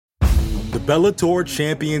Bellator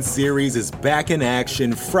Champion Series is back in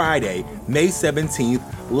action Friday, May 17th,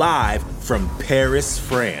 live from Paris,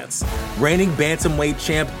 France. Reigning bantamweight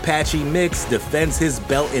champ Patchy Mix defends his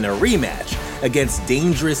belt in a rematch against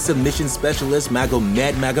dangerous submission specialist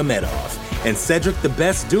Magomed Magomedov. And Cedric the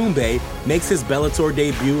Best Doumbé makes his Bellator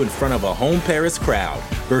debut in front of a home Paris crowd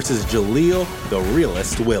versus Jaleel the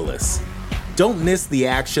Realist Willis. Don't miss the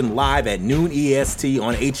action live at noon EST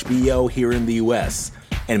on HBO here in the US.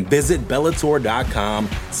 And visit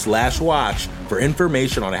Bellator.com/watch for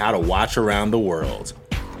information on how to watch around the world.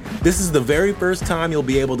 This is the very first time you'll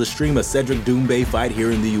be able to stream a Cedric Doumbé fight here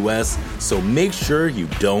in the US, so make sure you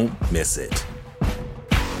don't miss it.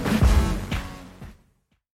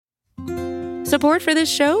 Support for this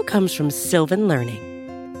show comes from Sylvan Learning.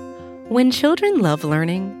 When children love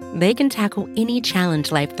learning, they can tackle any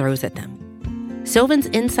challenge life throws at them. Sylvan's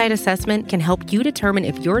Insight Assessment can help you determine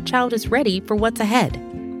if your child is ready for what's ahead.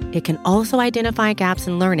 It can also identify gaps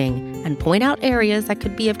in learning and point out areas that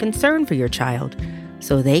could be of concern for your child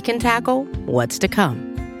so they can tackle what's to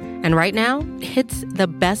come. And right now, it's the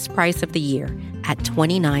best price of the year at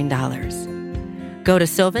 $29. Go to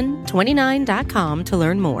sylvan29.com to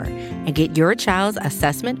learn more and get your child's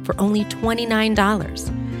assessment for only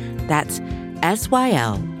 $29. That's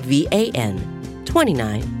SYLVAN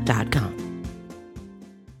 29.com.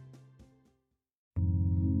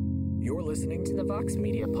 You're listening to the Vox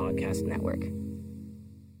Media Podcast Network.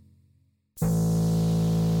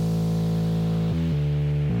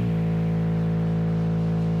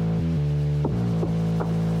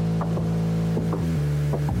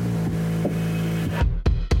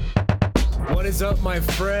 What is up, my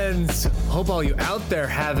friends? Hope all you out there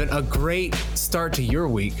having a great start to your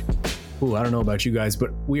week. Ooh, I don't know about you guys,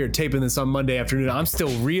 but we are taping this on Monday afternoon. I'm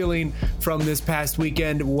still reeling from this past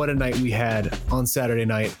weekend. What a night we had on Saturday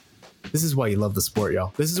night. This is why you love the sport,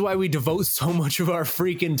 y'all. This is why we devote so much of our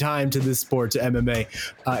freaking time to this sport, to MMA.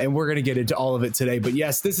 And we're going to get into all of it today. But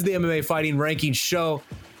yes, this is the MMA Fighting Rankings Show.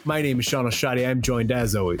 My name is Sean Oshadi. I'm joined,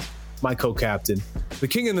 as always, my co-captain, the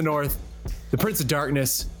King in the North, the Prince of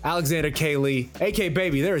Darkness, Alexander K. Lee, AK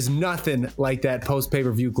Baby. There is nothing like that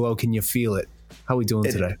post-pay-per-view glow. Can you feel it? How we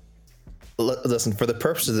doing today? Listen, for the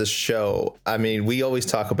purpose of this show, I mean, we always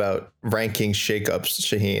talk about ranking shakeups,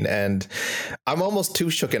 Shaheen, and I'm almost too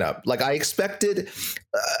shooken up. Like I expected,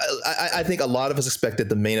 I think a lot of us expected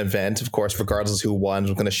the main event, of course, regardless of who won,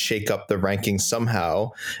 was going to shake up the rankings somehow.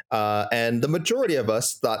 And the majority of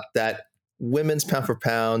us thought that women's pound for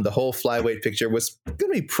pound, the whole flyweight picture was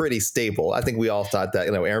going to be pretty stable. I think we all thought that,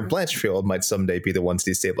 Aaron Blanchfield might someday be the one to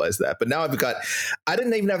destabilize that. But now I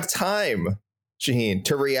didn't even have time, Shaheen,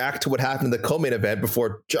 to react to what happened in the co-main event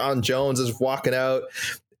before John Jones is walking out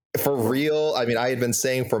for real. I mean, I had been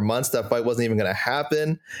saying for months that fight wasn't even going to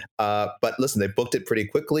happen. But listen, they booked it pretty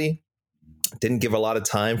quickly. Didn't give a lot of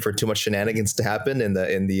time for too much shenanigans to happen in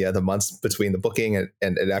the months between the booking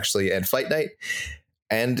and fight night.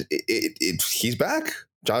 And he's back.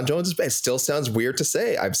 John Jones is back. It still sounds weird to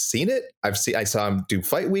say. I've seen it. I saw him do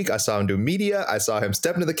fight week. I saw him do media. I saw him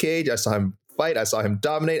step into the cage. I saw him fight. I saw him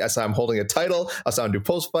dominate. I saw him holding a title. I saw him do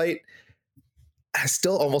post-fight. I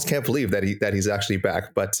still almost can't believe that he's actually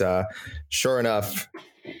back. But sure enough,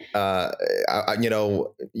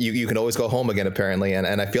 you can always go home again, apparently.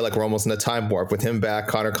 And I feel like we're almost in a time warp with him back,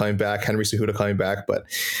 Conor coming back, Henry Cejudo coming back. But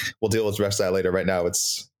we'll deal with the rest of that later. Right now,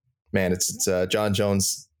 it's John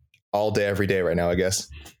Jones all day, every day right now, I guess.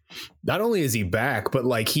 Not only is he back, but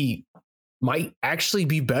like he might actually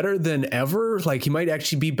be better than ever. Like he might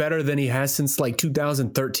actually be better than he has since like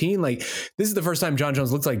 2013. Like this is the first time John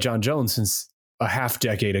Jones looks like John Jones since a half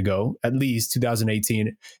decade ago, at least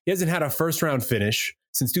 2018. He hasn't had a first round finish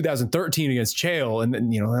since 2013 against Chael. And then,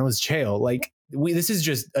 that was Chael. Like this is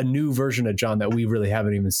just a new version of John that we really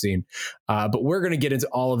haven't even seen. But we're going to get into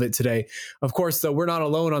all of it today. Of course, though, we're not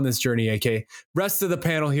alone on this journey, AK. Rest of the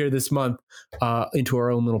panel here this month into our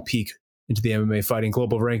own little peek into the MMA Fighting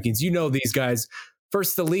Global Rankings. You know these guys.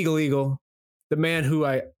 First, the Legal Eagle, the man who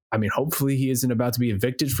I mean, hopefully he isn't about to be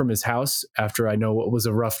evicted from his house after I know what was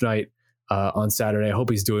a rough night on Saturday. I hope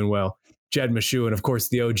he's doing well. Jed Meshew, and of course,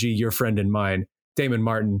 the OG, your friend and mine, Damon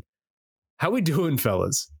Martin. How we doing,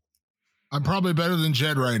 fellas? I'm probably better than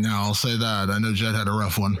Jed right now. I'll say that. I know Jed had a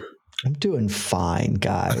rough one. I'm doing fine,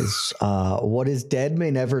 guys. What is dead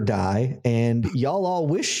may never die. And y'all all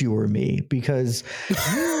wish you were me because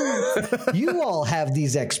you all have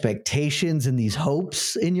these expectations and these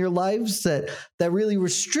hopes in your lives that really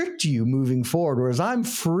restrict you moving forward. Whereas I'm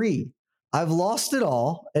free. I've lost it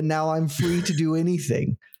all. And now I'm free to do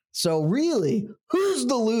anything. So really, who's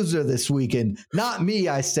the loser this weekend? Not me,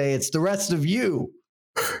 I say. It's the rest of you.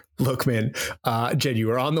 Look, man, Jed, you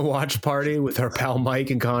were on the watch party with our pal Mike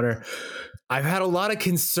and Connor. I've had a lot of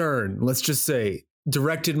concern, let's just say,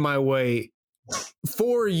 directed my way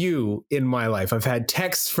for you in my life. I've had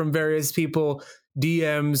texts from various people,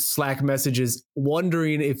 DMs, Slack messages,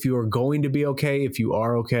 wondering if you are going to be okay, if you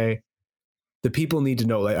are okay. The people need to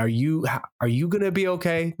know, like, are you going to be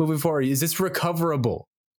okay moving forward? Is this recoverable?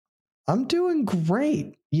 I'm doing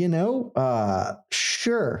great.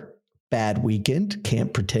 Sure. Bad weekend.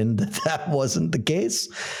 Can't pretend that wasn't the case.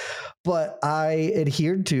 But I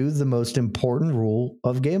adhered to the most important rule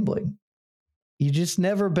of gambling. You just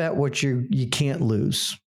never bet what you can't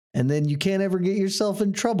lose. And then you can't ever get yourself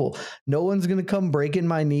in trouble. No one's going to come breaking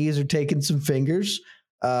my knees or taking some fingers.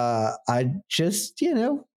 I just,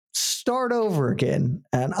 start over again.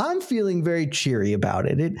 And I'm feeling very cheery about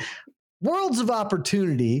it. Worlds of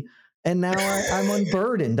opportunity. And now I'm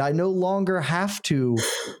unburdened. I no longer have to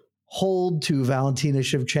hold to Valentina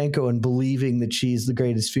Shevchenko and believing that she's the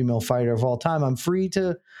greatest female fighter of all time. I'm free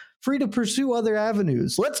to pursue other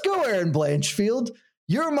avenues. Let's go, Aaron Blanchfield.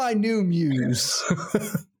 You're my new muse.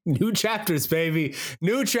 New chapters, baby.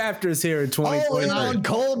 New chapters here in 2020. All in on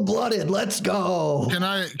Cold-Blooded. Let's go. Can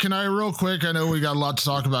I real quick? I know we got a lot to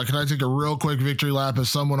talk about. Can I take a real quick victory lap as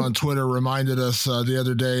someone on Twitter reminded us the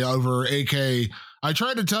other day over AK? I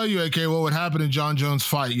tried to tell you, AK, what would happen in John Jones'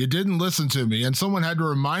 fight. You didn't listen to me, and someone had to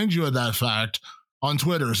remind you of that fact on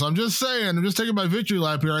Twitter. So I'm just saying, I'm just taking my victory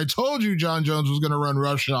lap here. I told you John Jones was going to run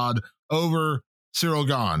roughshod over Cyril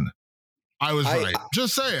Gane. I was right.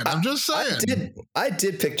 Just saying. I'm just saying. I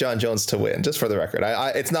did pick John Jones to win, just for the record.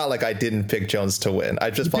 It's not like I didn't pick Jones to win. I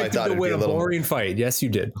just probably thought it'd be a little boring fight. Yes, you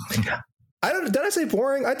did. Did I say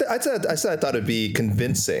boring? I said I thought it'd be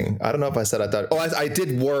convincing. I don't know if I said I thought. Oh, I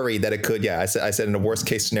did worry that it could. Yeah, I said in a worst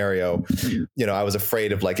case scenario, I was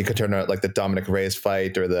afraid of like it could turn out like the Dominic Reyes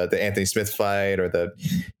fight or the Anthony Smith fight or the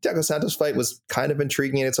Thiago Santos fight was kind of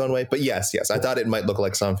intriguing in its own way. But yes, I thought it might look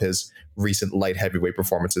like some of his recent light heavyweight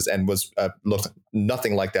performances and was looked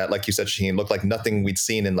nothing like that. Like you said, Shaheen, looked like nothing we'd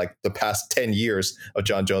seen in like the past 10 years of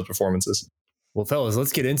John Jones performances. Well, fellas,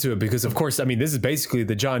 let's get into it because, of course, I mean, this is basically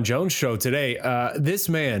the John Jones show today. This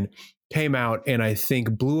man came out and I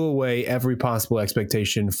think blew away every possible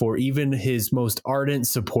expectation for even his most ardent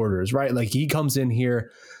supporters, right? Like he comes in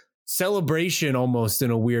here, celebration almost in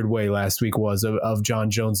a weird way last week was of John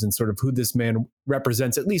Jones and sort of who this man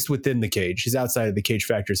represents, at least within the cage. He's outside of the cage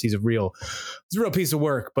factors. He's a real piece of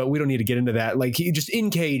work, but we don't need to get into that. Like he just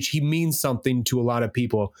in cage, he means something to a lot of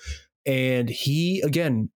people. And he,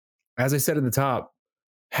 again, as I said at the top,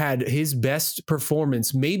 had his best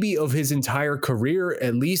performance maybe of his entire career,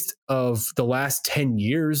 at least of the last 10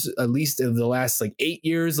 years, at least of the last like 8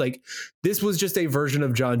 years. Like this was just a version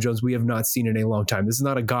of John Jones we have not seen in a long time. This is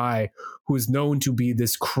not a guy who is known to be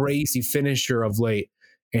this crazy finisher of late.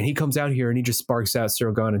 And he comes out here and he just sparks out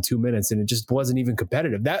Cyril Gane in 2 minutes and it just wasn't even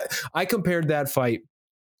competitive. That I compared that fight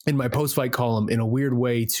in my post-fight column in a weird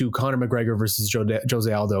way to Conor McGregor versus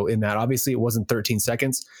Jose Aldo in that obviously it wasn't 13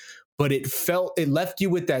 seconds. But it left you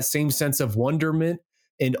with that same sense of wonderment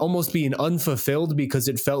and almost being unfulfilled because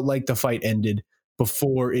it felt like the fight ended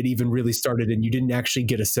before it even really started. And you didn't actually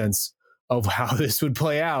get a sense of how this would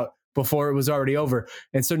play out before it was already over.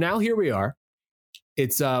 And so now here we are.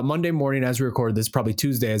 It's Monday morning as we record this, probably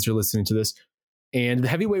Tuesday as you're listening to this. And the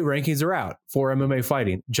heavyweight rankings are out for MMA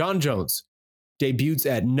fighting. John Jones debuts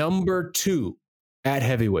at number 2 at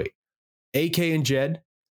heavyweight. AK and Jed.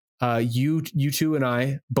 You two and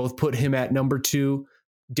I both put him at number 2.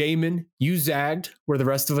 Damon, you zagged where the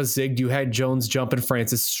rest of us zigged. You had Jones jumping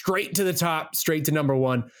Francis straight to the top, straight to number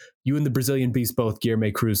 1. You and the Brazilian Beast, both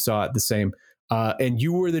Guilherme Cruz, saw it the same. And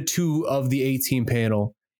you were the 2 of the 18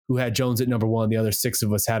 panel who had Jones at number 1. The other 6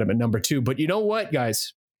 of us had him at number 2. But you know what,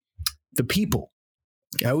 guys? The people.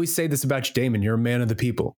 I always say this about you, Damon. You're a man of the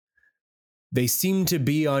people. They seem to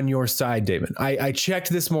be on your side, Damon. I checked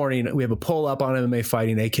this morning. We have a poll up on MMA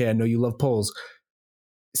Fighting. AK, I know you love polls.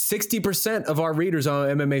 60% of our readers on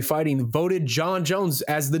MMA Fighting voted John Jones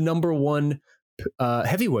as the number 1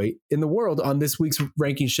 heavyweight in the world on this week's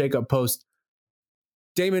ranking shakeup post.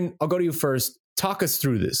 Damon, I'll go to you first. Talk us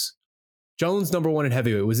through this. Jones number 1 in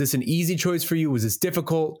heavyweight. Was this an easy choice for you? Was this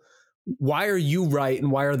difficult? Why are you right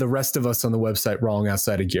and why are the rest of us on the website wrong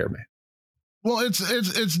outside of Guilherme? Well,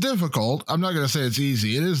 it's difficult. I'm not going to say it's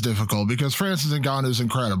easy. It is difficult because Francis Ngannou is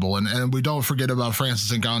incredible, and we don't forget about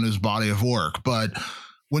Francis Ngannou's body of work. But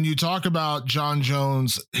when you talk about John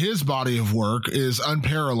Jones, his body of work is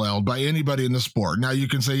unparalleled by anybody in the sport. Now you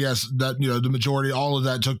can say yes, that the majority, all of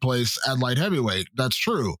that took place at light heavyweight. That's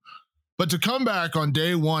true. But to come back on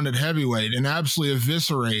day one at heavyweight and absolutely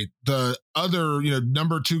eviscerate the other,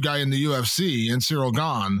 number 2 guy in the UFC in Cyril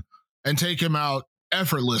Gane and take him out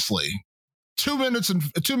effortlessly, 2 minutes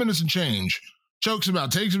and change, chokes him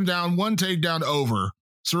out, takes him down, 1 takedown over.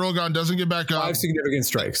 Cyril Gane doesn't get back up. 5 significant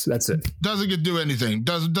strikes. That's it. Doesn't do anything.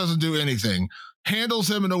 Doesn't do anything.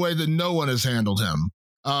 Handles him in a way that no one has handled him.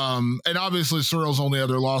 And obviously Cyril's only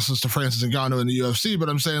other losses to Francis Ngannou in the UFC, but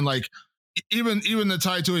I'm saying like even the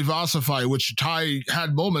Tai Tuivasa fight, which Tai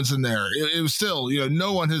had moments in there, it was still,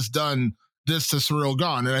 no one has done this to Cyril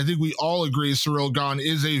Gane. And I think we all agree Cyril Gane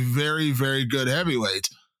is a very, very good heavyweight.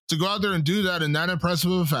 To go out there and do that in that impressive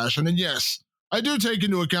of a fashion. And yes, I do take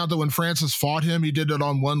into account that when Francis fought him, he did it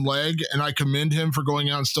on one leg, and I commend him for going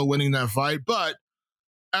out and still winning that fight. But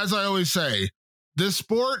as I always say, this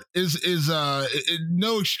sport is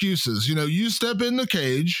no excuses. You step in the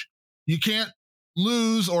cage, you can't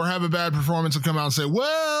lose or have a bad performance and come out and say,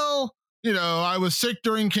 well, I was sick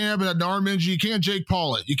during camp and had an arm injury. You can't Jake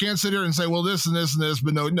Paul it. You can't sit here and say, well, this and this and this,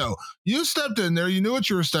 but no. You stepped in there. You knew what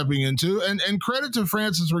you were stepping into, and credit to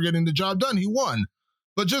Francis for getting the job done. He won.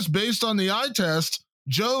 But just based on the eye test,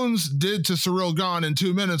 Jones did to Cyril Gane in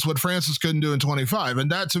 2 minutes what Francis couldn't do in 25.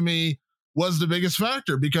 And that to me was the biggest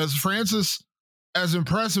factor, because Francis, as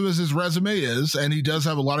impressive as his resume is, and he does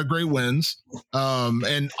have a lot of great wins,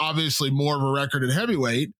 and obviously more of a record at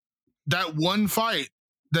heavyweight, that one fight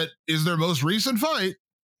that is their most recent fight,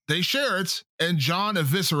 they share it, and John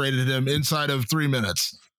eviscerated him inside of 3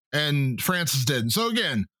 minutes, and Francis didn't. So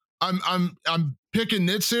again, I'm picking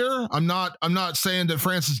nits here. I'm not saying that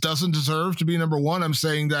Francis doesn't deserve to be number 1. I'm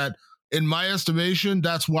saying that in my estimation,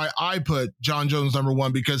 that's why I put John Jones number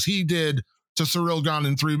 1, because he did to Cyril Gane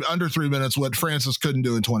in under 3 minutes what Francis couldn't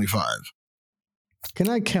do in 25. Can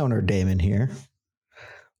I counter Damon here?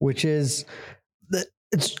 Which is that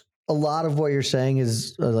it's a lot of what you're saying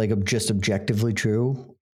is just objectively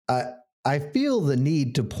true. I feel the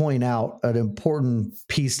need to point out an important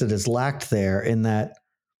piece that is lacked there, in that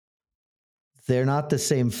they're not the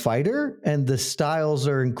same fighter and the styles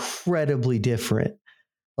are incredibly different.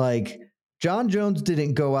 Like, John Jones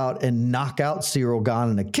didn't go out and knock out Cyril Gane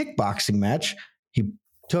in a kickboxing match. He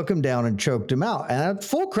took him down and choked him out. And I have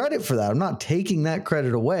full credit for that. I'm not taking that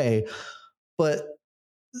credit away, but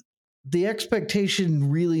the expectation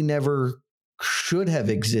really never should have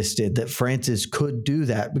existed that Francis could do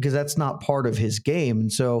that, because that's not part of his game.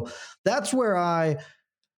 And so that's where I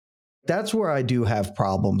do have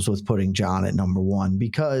problems with putting John at number 1,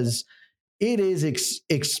 because it is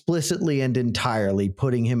explicitly and entirely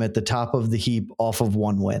putting him at the top of the heap off of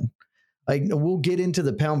 1 win. Like, we'll get into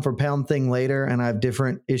the pound for pound thing later, and I have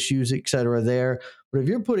different issues, et cetera, there. But if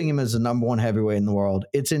you're putting him as the number 1 heavyweight in the world,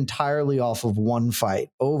 it's entirely off of 1 fight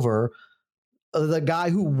over the guy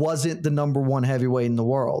who wasn't the number 1 heavyweight in the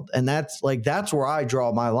world. And that's where I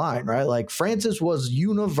draw my line, right? Like, Francis was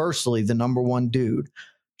universally the number 1 dude.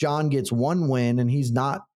 John gets 1 win, and he's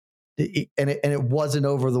not, and it wasn't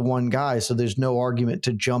over the one guy. So there's no argument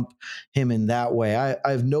to jump him in that way. I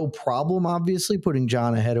have no problem, obviously, putting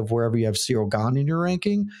John ahead of wherever you have Cyril Gane in your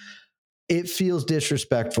ranking. It feels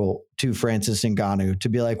disrespectful to Francis Ngannou to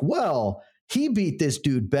be like, well, he beat this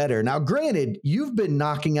dude better. Now, granted, you've been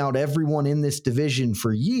knocking out everyone in this division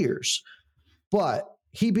for years, but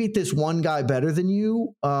he beat this one guy better than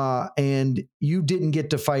you, and you didn't get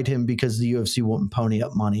to fight him because the UFC wouldn't pony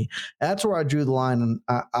up money. That's where I drew the line,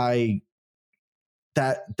 and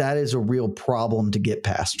that is a real problem to get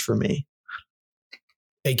past for me.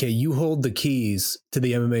 AK, you hold the keys to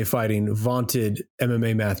the MMA fighting vaunted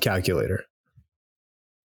MMA math calculator.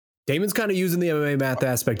 Damon's kind of using the MMA math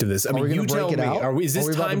aspect of this. I mean, you tell me, is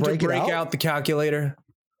this time to break out the calculator?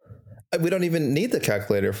 We don't even need the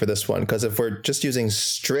calculator for this one, because if we're just using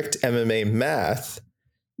strict MMA math,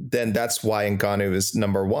 then that's why Ngannou is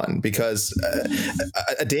number 1, because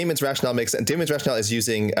Damon's rationale makes sense. Damon's rationale is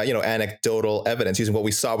using anecdotal evidence, using what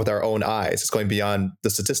we saw with our own eyes. It's going beyond the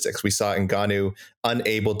statistics. We saw Ngannou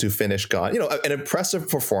unable to finish Gane. An impressive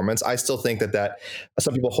performance. I still think that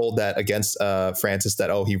some people hold that against Francis, that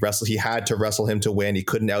he had to wrestle him to win. He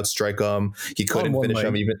couldn't outstrike him. He couldn't finish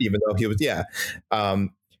him even though he was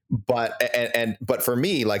But for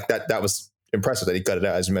me, like that was impressive that he got it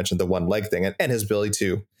out, as you mentioned, the one leg thing, and his ability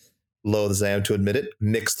to, loathe as I am to admit it,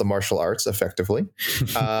 mix the martial arts effectively.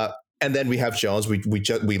 And then we have Jones. We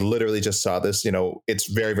literally just saw this. It's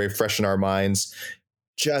very, very fresh in our minds.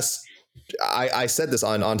 I said this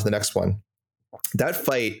on to the next one. That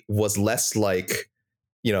fight was less like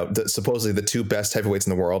supposedly the 2 best heavyweights in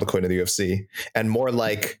the world according to the UFC, and more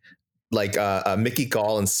like Mickey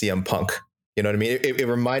Gall and CM Punk. You know what I mean? It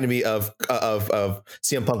reminded me of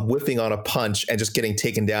CM Punk whiffing on a punch and just getting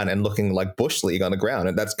taken down and looking like Bush League on the ground.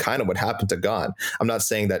 And that's kind of what happened to Gon. I'm not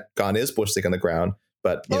saying that Gon is Bush League on the ground,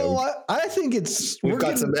 but I think we're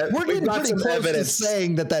getting pretty close evidence to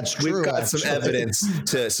saying that that's true. We've got some evidence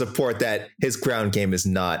to support that his ground game is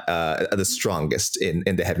not the strongest in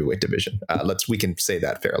the heavyweight division. We can say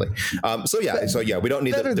that fairly. So we don't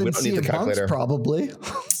need the calculator. Probably.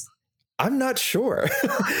 I'm not sure,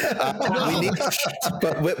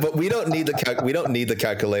 but we don't need the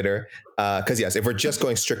calculator because yes, if we're just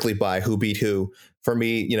going strictly by who beat who, for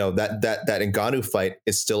me, that Ngannou fight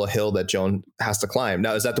is still a hill that Jones has to climb.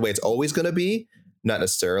 Now, is that the way it's always going to be? Not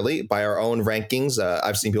necessarily. By our own rankings,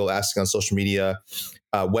 I've seen people asking on social media,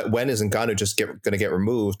 when is Ngannou just going to get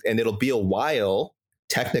removed? And it'll be a while,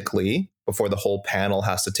 technically, before the whole panel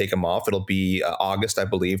has to take him off. It'll be August, I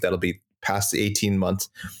believe. That'll be past the 18-month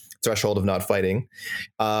threshold of not fighting.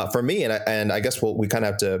 For me, and I guess we kind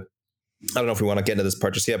of have to, I don't know if we want to get into this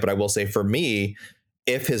part just yet, but I will say for me,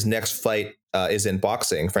 if his next fight is in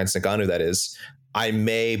boxing, Francis Ngannou, that is, I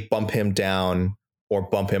may bump him down or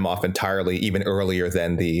bump him off entirely even earlier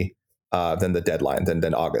than the deadline,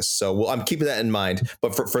 than August. So I'm keeping that in mind.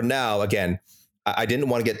 But for now, again, I didn't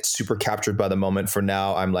want to get super captured by the moment. For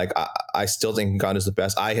now, I'm like, I still think Ngannou is the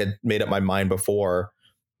best. I had made up my mind before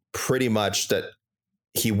pretty much that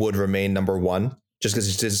he would remain number one, just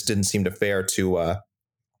because it just didn't seem fair to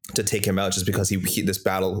take him out just because he this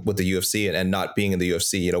battle with the UFC and not being in the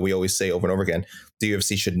UFC. We always say over and over again, the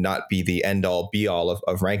UFC should not be the end all be all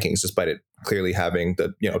of rankings, despite it clearly having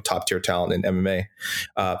the top tier talent in MMA.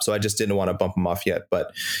 So I just didn't want to bump him off yet.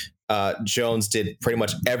 But Jones did pretty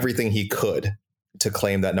much everything he could to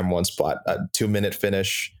claim that number one spot. 2-minute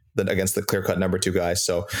finish against the clear-cut number two guy.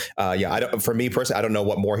 So for me personally, I don't know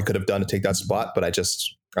what more he could have done to take that spot, but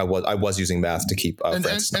I was using math to keep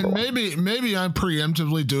Francis and maybe I'm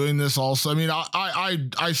preemptively doing this also. I mean,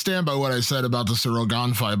 I stand by what I said about the Cyril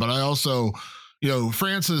Gane fight, but I also,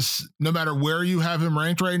 Francis, no matter where you have him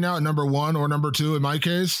ranked right now at number one or number two, in my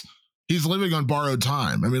case, he's living on borrowed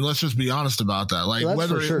time. I mean, let's just be honest about that. Like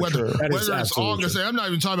whether it's August, I'm not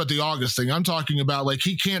even talking about the August thing. I'm talking about like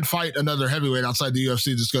he can't fight another heavyweight outside the UFC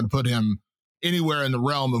that's going to put him anywhere in the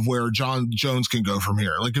realm of where John Jones can go from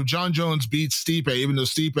here. Like if John Jones beats Stipe, even though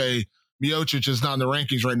Stipe Miocic is not in the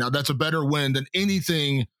rankings right now, that's a better win than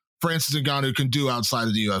anything Francis Ngannou can do outside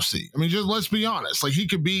of the UFC. I mean, just let's be honest. Like he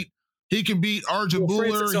can beat Arjan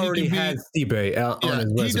Buller. Already has Stipe on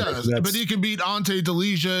his resume. He does, but he can beat Ante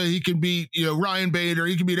Delija. He can beat Ryan Bader.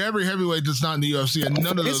 He can beat every heavyweight that's not in the UFC, and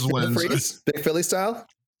none of those wins. Big Philly style?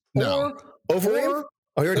 No. Over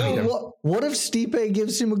what if Stipe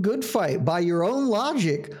gives him a good fight? By your own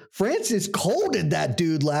logic, Francis colded that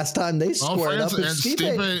dude last time they squared up. If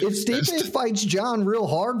Stipe fights John real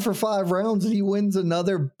hard for 5 rounds and he wins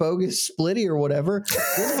another bogus splitty or whatever,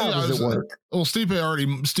 then how does it work? Well,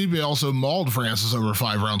 Stipe also mauled Francis over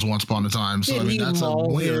 5 rounds once upon a time. So I mean,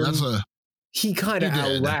 he kind of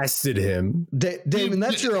outlasted him. Damon,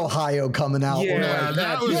 that's your Ohio coming out. Yeah,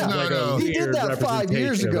 that was no. He did that 5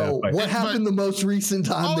 years ago. What happened the most recent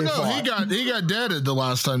time they fought? He got deaded the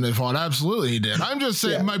last time they fought. Absolutely, he did. I'm just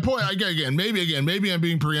saying. My point. Maybe I'm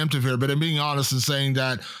being preemptive here, but I'm being honest in saying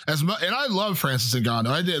that and I love Francis Ngannou.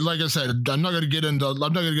 I did, like I said, I'm not going to get in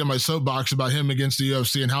my soapbox about him against the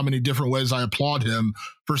UFC and how many different ways I applaud him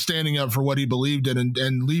for standing up for what he believed in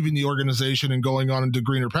and leaving the organization and going on into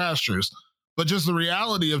greener pastures. But just the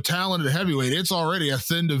reality of talent at heavyweight, it's already a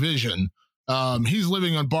thin division. He's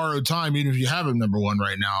living on borrowed time, even if you have him number one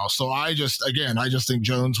right now. So I just think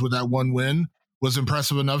Jones with that one win was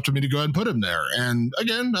impressive enough to me to go ahead and put him there. And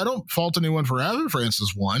again, I don't fault anyone for having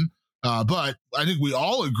Francis won. But I think we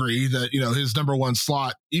all agree that, his number one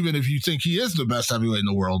slot, even if you think he is the best heavyweight in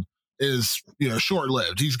the world, is,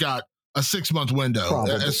 short-lived. He's got a 6-month window.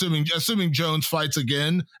 Probably. Assuming Jones fights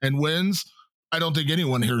again and wins, I don't think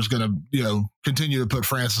anyone here is going to, continue to put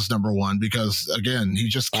Francis number one because, again, he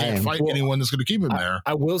just can't fight anyone that's going to keep him there.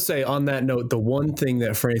 I will say on that note, the one thing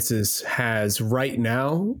that Francis has right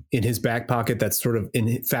now in his back pocket that's sort of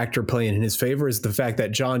in factor playing in his favor is the fact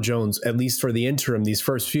that John Jones, at least for the interim, these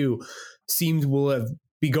first few, will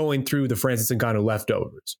be going through the Francis Ngannou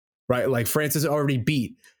leftovers, right? Like Francis already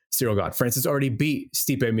beat Cyril Gane. Francis already beat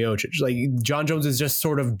Stipe Miocic. Like John Jones is just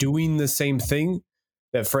sort of doing the same thing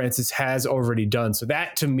that Francis has already done. So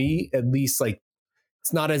that to me, at least, like,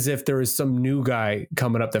 it's not as if there is some new guy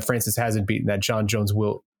coming up that Francis hasn't beaten that John Jones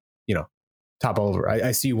will, top over.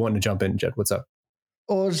 I see you wanting to jump in, Jed. What's up?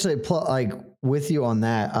 Well, I'll just say, like, with you on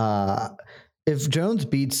that, if Jones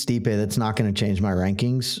beats Stipe, that's not going to change my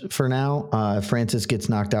rankings for now. If Francis gets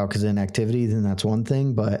knocked out because of inactivity, then that's one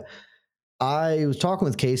thing. But I was talking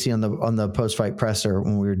with Casey on the post-fight presser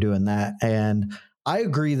when we were doing that, and I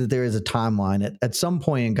agree that there is a timeline. At some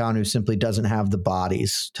point, Ngannou simply doesn't have the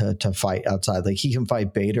bodies to fight outside. Like, he can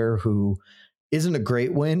fight Bader, who isn't a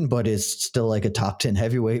great win, but is still like a top 10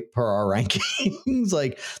 heavyweight per our rankings.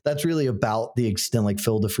 Like, that's really about the extent, like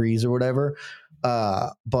Phil DeFries or whatever.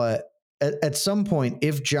 But at some point,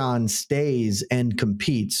 if John stays and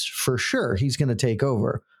competes, for sure, he's going to take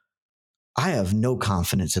over. I have no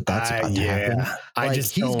confidence that that's about to happen. Like,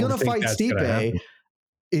 he's going to fight Stipe.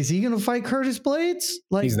 Is he going to fight Curtis Blades?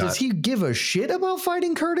 Like, does he give a shit about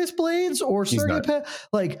fighting Curtis Blades or Sergey?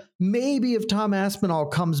 Like, maybe if Tom Aspinall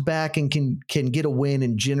comes back and can get a win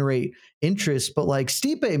and generate interest, but like,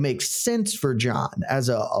 Stipe makes sense for John as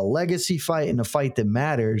a legacy fight and a fight that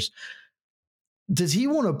matters. Does he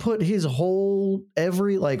want to put his whole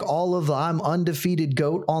all of the I'm undefeated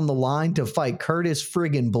GOAT on the line to fight Curtis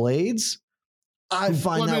friggin' Blades? I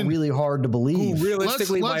find that really hard to believe. Who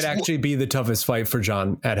realistically might actually be the toughest fight for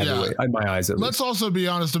John at heavyweight, in my eyes at least. Let's also be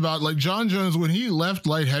honest about, like, John Jones, when he left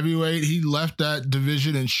light heavyweight, he left that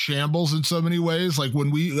division in shambles in so many ways. Like,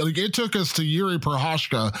 when it took us to Yuri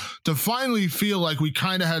Prochazka to finally feel like we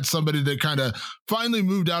kind of had somebody that kind of finally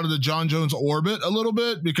moved out of the John Jones orbit a little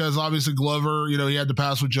bit, because obviously Glover, he had to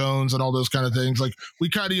pass with Jones and all those kind of things. Like, we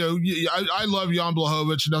kind of, I love Jan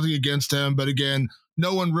Blachowicz, nothing against him, but again,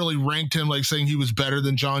 no one really ranked him like saying he was better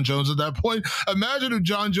than John Jones at that point. Imagine if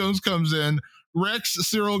John Jones comes in, wrecks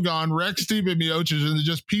Cyril Gane, wrecks Stipe Miocic, and it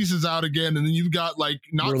just pieces out again. And then you've got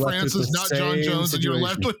not Francis, not John Jones, and you're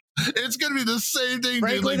left with, it's going to be the same thing,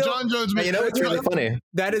 dude. Like, John Jones. It's really funny.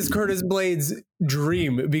 That is Curtis Blades'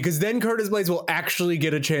 dream, because then Curtis Blades will actually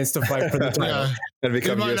get a chance to fight for the title. And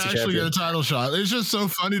he might actually get a title shot. It's just so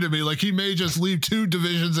funny to me. Like, he may just leave two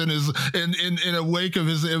divisions in a wake of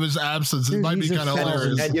his absence. It might be kind of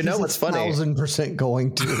hilarious. And you know what's funny? 1,000%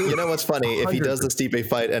 going to. You know what's funny? If he does the Stipe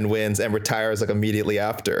fight and wins and retires like immediately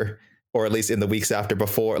after, or at least in the weeks after,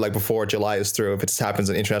 before July is through, if it happens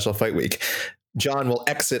in International Fight Week, John will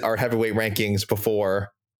exit our heavyweight rankings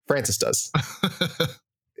before Francis does.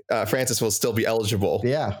 Francis will still be eligible.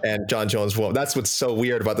 Yeah. And John Jones won't. That's what's so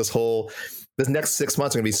weird about this next 6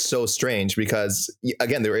 months are going to be so strange, because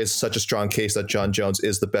again, there is such a strong case that John Jones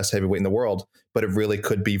is the best heavyweight in the world, but it really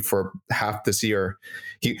could be for half this year.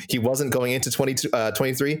 He wasn't going into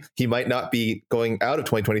 2023. He might not be going out of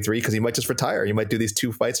 2023 because he might just retire. He might do these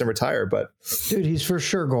 2 fights and retire. But dude, he's for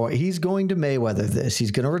sure going. He's going to Mayweather this.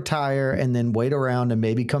 He's going to retire and then wait around and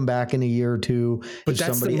maybe come back in a year or two if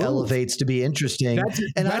somebody elevates to be interesting.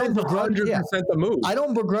 I don't begrudge the move. I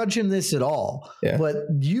don't begrudge him this at all. Yeah. But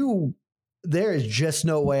there is just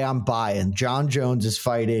no way I'm buying John Jones is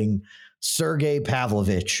fighting Sergey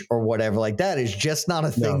Pavlovich or whatever. Like, that is just not a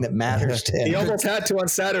thing that matters to him. He almost had to on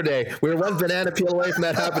Saturday. We were one banana peel away from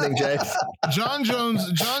that happening, Jay. John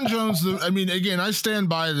Jones, I mean, again, I stand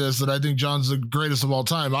by this, that I think John's the greatest of all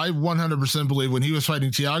time. I 100% believe when he was fighting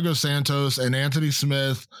Thiago Santos and Anthony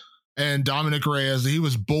Smith and Dominic Reyes, he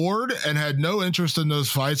was bored and had no interest in those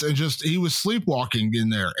fights, and he was sleepwalking in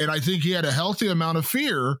there. And I think he had a healthy amount of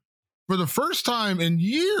fear for the first time in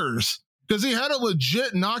years, because he had a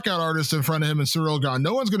legit knockout artist in front of him in Cyril Gane.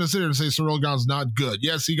 No one's going to sit here and say Cyril Gane's not good.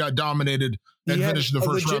 Yes, he got dominated and finished the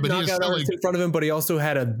first round, but he is still in front of him. But he also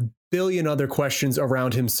had a billion other questions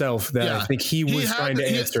around himself that I think he was trying to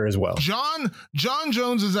answer as well. John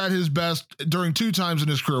Jones is at his best during 2 times in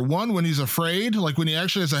his career. One, when he's afraid, like when he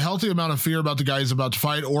actually has a healthy amount of fear about the guy he's about to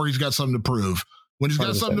fight, or he's got something to prove. When he's got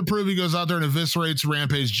 100%. Something to prove, he goes out there and eviscerates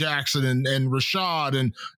Rampage Jackson and Rashad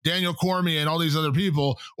and Daniel Cormier and all these other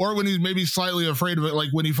people. Or when he's maybe slightly afraid of it, like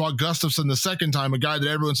when he fought Gustafsson the second time, a guy that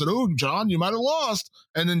everyone said, "Oh, John, you might have lost."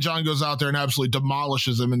 And then John goes out there and absolutely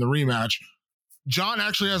demolishes him in the rematch. John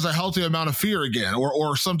actually has a healthy amount of fear again,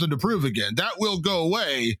 or something to prove again. That will go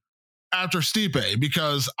away after Stipe,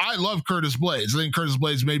 because I love Curtis Blades. I think Curtis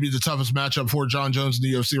Blades may be the toughest matchup for John Jones in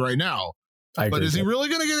the UFC right now. But is he really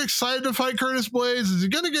going to get excited to fight Curtis Blades? Is he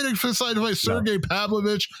going to get excited to fight Sergey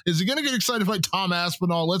Pavlovich? Is he going to get excited to fight Tom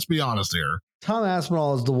Aspinall? Let's be honest here. Tom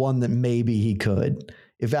Aspinall is the one that maybe he could.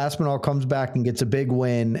 If Aspinall comes back and gets a big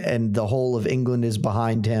win and the whole of England is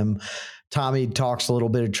behind him, Tommy talks a little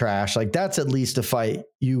bit of trash. Like, that's at least a fight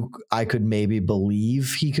I could maybe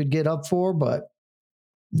believe he could get up for, but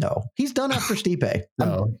no, he's done after Stipe.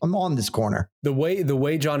 No. I'm on this corner. The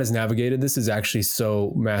way John has navigated this is actually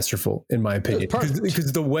so masterful, in my opinion.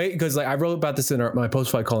 Because I wrote about this in my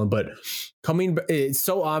post-fight column, but it's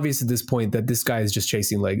so obvious at this point that this guy is just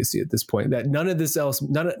chasing legacy at this point, that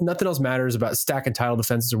nothing else matters about stacking title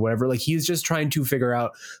defenses or whatever. Like, he's just trying to figure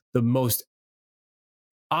out the most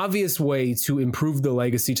obvious way to improve the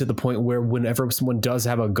legacy to the point where whenever someone does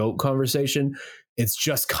have a GOAT conversation, it's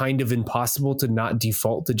just kind of impossible to not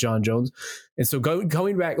default to John Jones. And so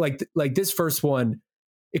going back, like this first one,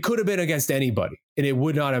 it could have been against anybody and it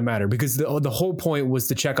would not have mattered because the whole point was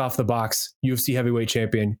to check off the box, UFC heavyweight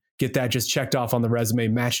champion, get that just checked off on the resume,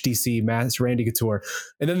 match DC, match Randy Couture.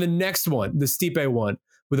 And then the next one, the Stipe one,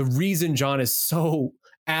 with a reason John is so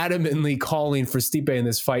adamantly calling for Stipe in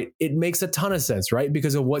this fight, it makes a ton of sense, right?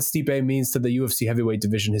 Because of what Stipe means to the UFC heavyweight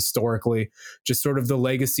division historically, just sort of the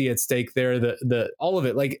legacy at stake there, the all of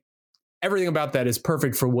it, like everything about that is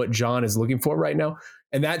perfect for what John is looking for right now.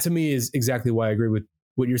 And that to me is exactly why I agree with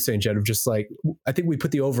what you're saying, Jed, of just like, I think we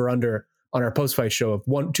put the over under on our post-fight show of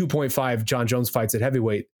 2.5 John Jones fights at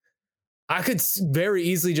heavyweight. I could very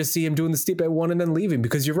easily just see him doing the Stipe one and then leaving,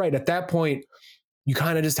 because you're right. At that point, you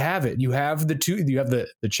kind of just have it. You have the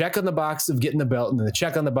check on the box of getting the belt and then the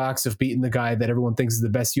check on the box of beating the guy that everyone thinks is the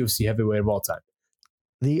best UFC heavyweight of all time.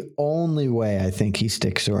 The only way I think he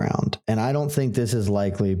sticks around, and I don't think this is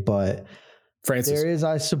likely, but Francis. There is,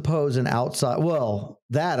 I suppose, an outside. Well,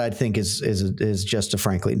 that I think is just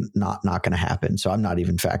frankly not going to happen. So I'm not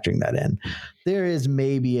even factoring that in. There is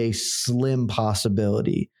maybe a slim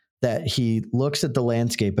possibility that he looks at the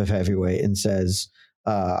landscape of heavyweight and says,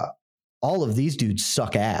 all of these dudes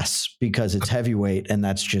suck ass because it's heavyweight, and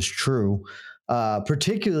that's just true.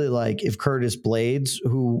 Particularly like if Curtis Blades,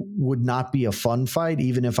 who would not be a fun fight,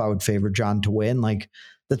 even if I would favor John to win, like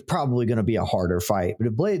that's probably going to be a harder fight. But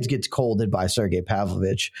if Blades gets colded by Sergey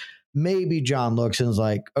Pavlovich, maybe John looks and is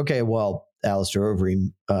like, okay, well, Alistair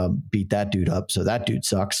Overeem beat that dude up, so that dude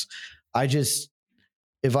sucks.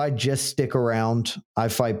 If I just stick around, I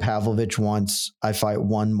fight Pavlovich once, I fight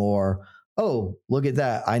one more. Oh, look at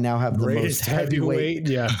that. I now have the most heavyweight.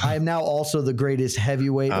 Yeah. I am now also the greatest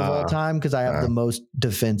heavyweight of all time because I have the most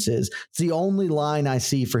defenses. It's the only line I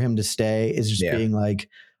see for him to stay is just being like,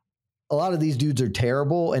 a lot of these dudes are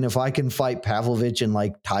terrible. And if I can fight Pavlovich and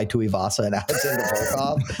like Tai Tuivasa and Alexander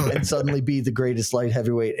Volkov and suddenly be the greatest light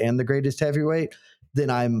heavyweight and the greatest heavyweight,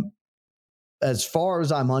 then as far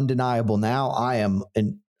as I'm undeniable now, I am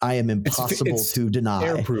impossible to deny.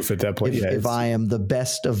 Airproof at that point. If I am the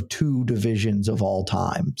best of two divisions of all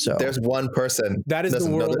time. So there's one person. That is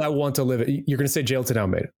the world I want to live in. You're going to say Jailton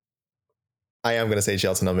Almeida. I am going to say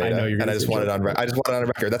Jailton Almeida. I know you're going to say I just want it on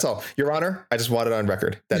record. That's all. Your Honor, I just want it on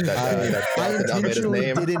record. I intentionally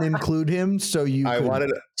didn't include him so you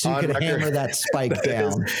could hammer that spike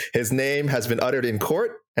down. His name has been uttered in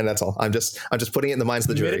court, and that's all. I'm just putting it in the minds of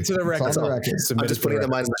the jury. Submit it to the record. I'm just putting it in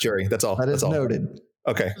the minds of the jury. That's all. That is noted.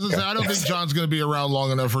 Okay. I don't think John's going to be around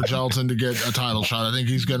long enough for Jailton to get a title shot. I think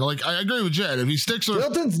he's going to, I agree with Jed. If he sticks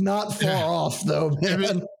around. Jailton's not far off, though,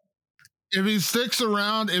 man. If he sticks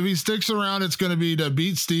around, it's going to be to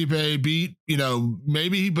beat Stipe,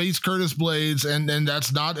 maybe he beats Curtis Blades, and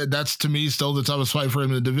that's to me still the toughest fight for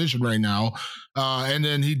him in the division right now. And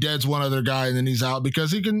then he deads one other guy, and then he's out because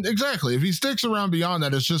he can, exactly. If he sticks around beyond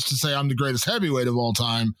that, it's just to say I'm the greatest heavyweight of all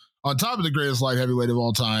time, on top of the greatest light heavyweight of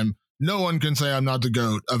all time. No one can say I'm not the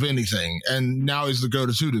GOAT of anything. And now he's the GOAT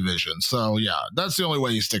of two divisions. So yeah, that's the only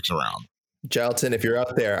way he sticks around. Jailton, if you're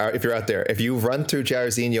out there, if you run through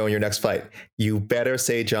Jairzinho in your next fight, you better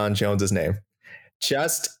say John Jones's name.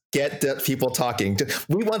 Just get the people talking.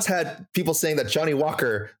 We once had people saying that Johnny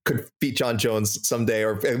Walker could beat John Jones someday,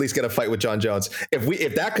 or at least get a fight with John Jones.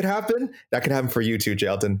 If that could happen for you too,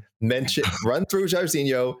 Jailton. Run through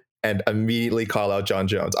Jairzinho and immediately call out John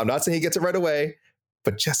Jones. I'm not saying he gets it right away,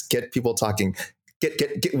 but just get people talking.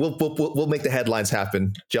 We'll make the headlines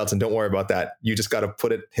happen, Jailton. Don't worry about that. You just got to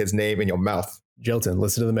put his name in your mouth. Jailton,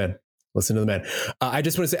 listen to the man. I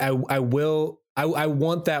just want to say, I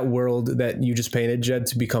want that world that you just painted, Jed,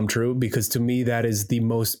 to become true, because to me, that is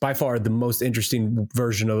by far the most interesting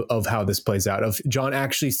version of how this plays out, of John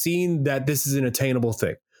actually seeing that this is an attainable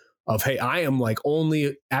thing. Of, hey, I am like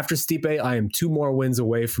only after Stipe, I am 2 more wins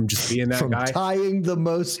away from just being that guy. Tying the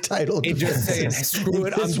most title. And just saying, screw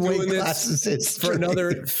it, I'm doing this for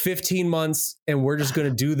another 15 months, and we're just going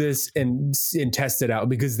to do this and test it out,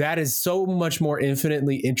 because that is so much more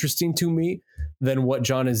infinitely interesting to me than what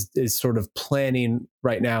John is sort of planning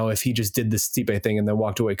right now if he just did the Stipe thing and then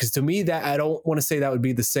walked away. Because to me, that I don't want to say that would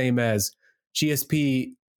be the same as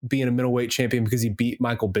GSP being a middleweight champion because he beat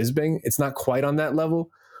Michael Bisping. It's not quite on that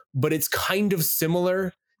level. But it's kind of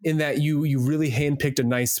similar in that you really handpicked a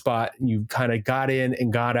nice spot and you kind of got in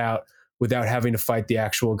and got out without having to fight the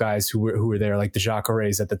actual guys who were there, like the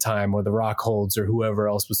Jacares at the time, or the Rockholds, or whoever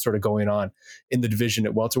else was sort of going on in the division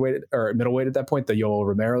at welterweight or middleweight at that point, the Yoel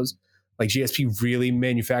Romeros. Like GSP really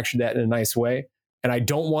manufactured that in a nice way. And I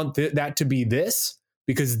don't want that to be this,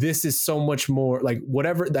 because this is so much more like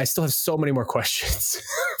whatever. I still have so many more questions.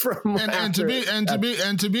 To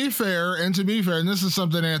be fair, and this is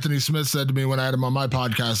something Anthony Smith said to me when I had him on my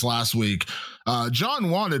podcast last week. John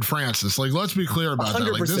wanted Francis. Like, let's be clear about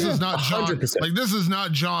that. Like, this is not John. 100%. Like, this is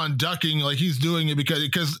not John ducking. Like, he's doing it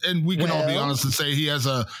because, and we can all be honest and say he has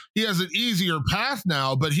an easier path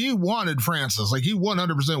now. But he wanted Francis. Like, he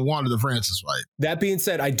 100% wanted the Francis fight. That being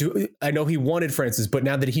said, I know he wanted Francis, but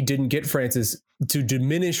now that he didn't get Francis, to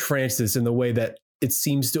diminish Francis in the way that it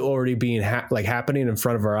seems to already be happening in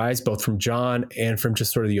front of our eyes, both from John and from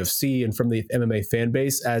just sort of the UFC and from the MMA fan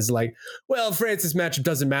base, as like, well, Francis matchup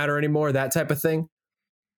doesn't matter anymore, that type of thing.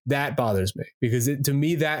 That bothers me because to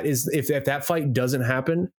me, that is, if that fight doesn't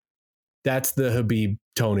happen, that's the Khabib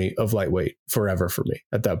Tony of lightweight forever for me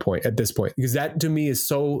at this point, because that to me is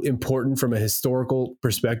so important from a historical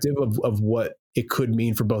perspective of what it could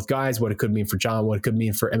mean for both guys, what it could mean for John, what it could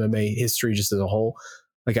mean for MMA history just as a whole.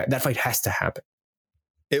 Like, that fight has to happen.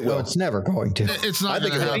 It will. No, it's never going to. It's not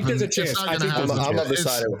going to happen. I think there's a chance. I'm on the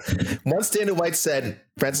side of it. Once Dana White said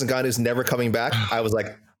Francis Ngannou is never coming back, I was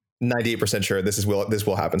like 98% sure this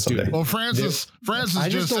will happen someday. Well, Francis I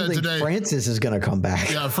just don't said think today. Francis is going to come back.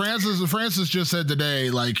 Yeah, Francis just said today,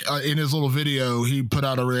 like in his little video, he put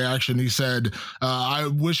out a reaction. He said, "I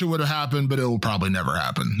wish it would have happened, but it will probably never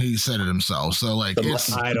happen." He said it himself. So like,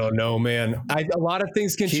 I don't know, man. A lot of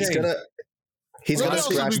things can change. He's going to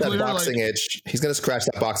scratch that boxing itch. He's going to scratch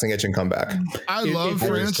that boxing itch and come back. I love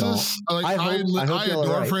Francis. I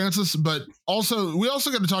adore Francis, but we also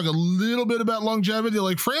got to talk a little bit about longevity.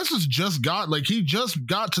 Like, Francis just got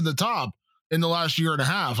to the top in the last year and a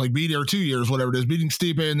half, like or 2 years, whatever it is, beating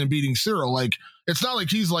Stipe and then beating Cyril. Like, it's not like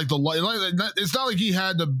he's like it's not like he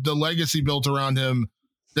had the legacy built around him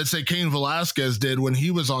that, say, Cain Velasquez did when he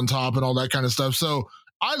was on top and all that kind of stuff. So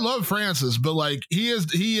I love Francis, but like he is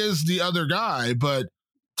the other guy, but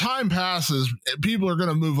time passes, people are going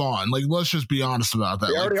to move on. Like, let's just be honest about that.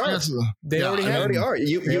 They already are.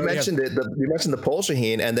 You mentioned it. You mentioned the poll,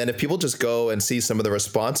 Shaheen, and then if people just go and see some of the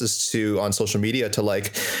responses on social media to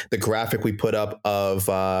like the graphic we put up of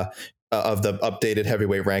the updated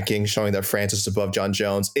heavyweight ranking showing that Francis is above John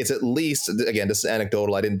Jones, it's at least, again, this is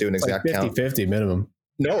anecdotal. I didn't do an exact count. 50-50 minimum.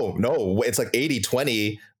 No, it's like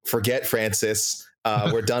 80-20. Forget Francis.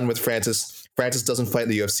 We're done with Francis. Francis doesn't fight in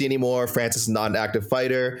the UFC anymore. Francis is not an active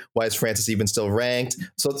fighter. Why is Francis even still ranked?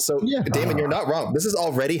 So yeah. Damon, you're not wrong. This is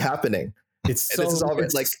already happening. It's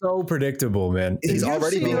so predictable, man. He's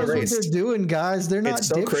already being erased. What they're doing, guys. They're not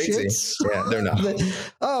so crazy. Yeah, they're not.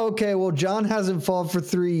 Okay. Well, John hasn't fought for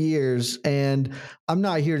 3 years, and I'm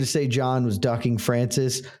not here to say John was ducking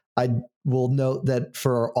Francis. I will note that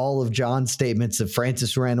for all of John's statements that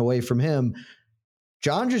Francis ran away from him,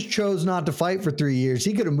 John just chose not to fight for 3 years.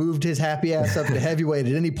 He could have moved his happy ass up to heavyweight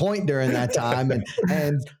at any point during that time.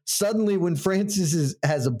 And suddenly when Francis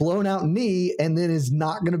has a blown out knee and then is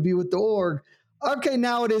not going to be with the org, okay,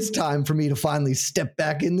 now it is time for me to finally step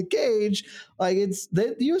back in the cage. Like,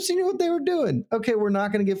 the UFC knew what they were doing. Okay, we're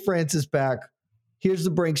not going to get Francis back. Here's the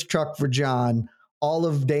Brinks truck for John. All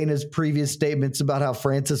of Dana's previous statements about how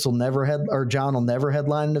Francis will never John will never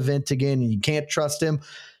headline an event again and you can't trust him.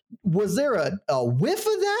 Was there a whiff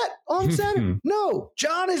of that on Saturday? No.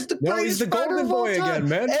 John is the greatest fighter of all time. Again,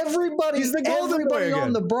 man. Everybody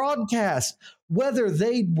on the broadcast, whether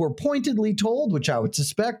they were pointedly told, which I would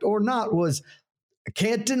suspect or not, was, I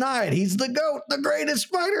can't deny it. He's the GOAT, the greatest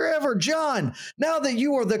fighter ever. John, now that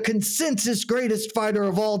you are the consensus greatest fighter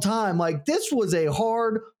of all time, like, this was a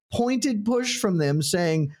hard, pointed push from them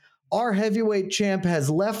saying, our heavyweight champ has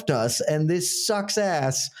left us and this sucks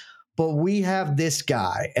ass. But we have this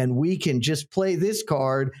guy and we can just play this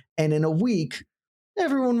card. And in a week,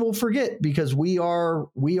 everyone will forget because we are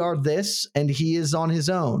this and he is on his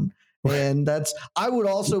own. And I would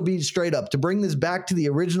also be straight up to bring this back to the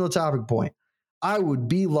original topic point. I would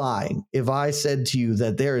be lying if I said to you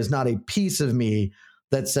that there is not a piece of me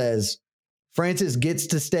that says Francis gets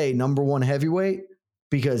to stay number one heavyweight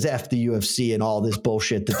because F the UFC and all this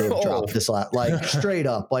bullshit that they've dropped this lot. Like, straight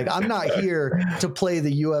up. Like, I'm not here to play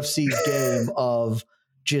the UFC's game of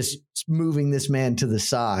just moving this man to the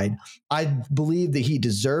side. I believe that he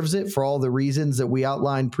deserves it for all the reasons that we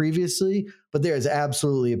outlined previously, but there is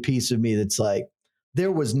absolutely a piece of me that's like,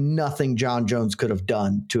 there was nothing John Jones could have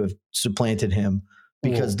done to have supplanted him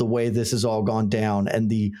because the way this has all gone down and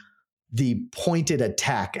the pointed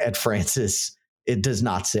attack at Francis it does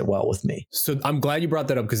not sit well with me. So I'm glad you brought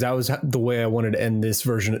that up, because that was the way I wanted to end this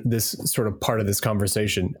version, this sort of part of this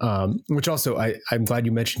conversation. Which also I'm glad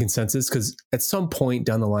you mentioned consensus, because at some point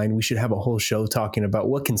down the line we should have a whole show talking about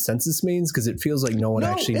what consensus means, because it feels like no one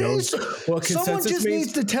actually knows what consensus someone just means.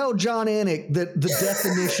 needs to tell John Anik the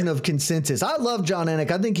definition of consensus. I love John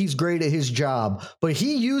Anik. I think he's great at his job, but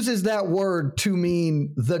he uses that word to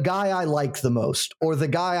mean the guy I like the most, or the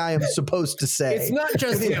guy I am supposed to say. It's not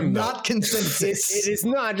just him, not consensus. It is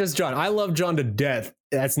not just John. I love John to death.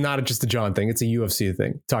 That's not just a John thing. It's a UFC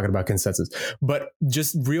thing, talking about consensus. But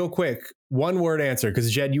just real quick, one word answer,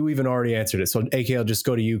 because Jed, you even already answered it. So AK, I'll just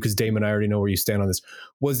go to you, because Damon and I already know where you stand on this.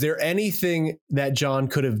 Was there anything that John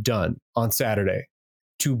could have done on Saturday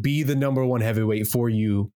to be the number one heavyweight for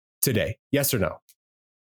you today? Yes or no?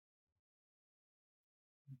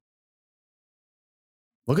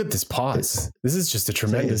 Look at this pause. This is just a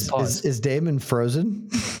tremendous pause. Is Damon frozen?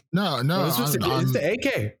 No. This was the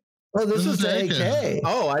AK. Oh, this was to AK.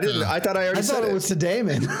 Oh, I didn't. I thought I already said it was to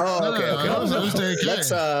Damon. Oh, okay. No, it was to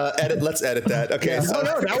AK. Let's edit that. Okay. Yeah. So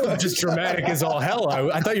no, that was just dramatic as all hell.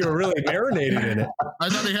 I thought you were really marinating in it. I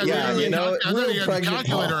thought he had the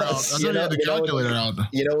calculator out. I thought he had the calculator out.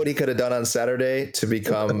 You know what he could have done on Saturday to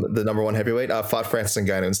become the number one heavyweight? Fought Francis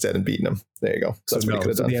Ngannou instead and beaten him. There you go. So that's what he could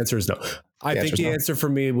have done. The answer is no. I think the answer for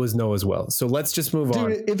me was no as well. So let's just move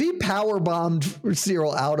on. If he power bombed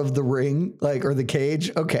Cyril out of the ring, or the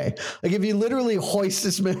cage, okay. Like if he literally hoists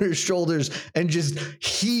this man on his shoulders and just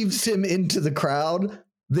heaves him into the crowd,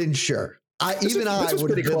 then sure. This was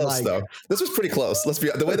pretty close, though. This was pretty close. Let's be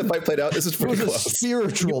the way the fight played out. This was pretty close.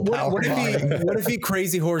 Spiritual power. What if he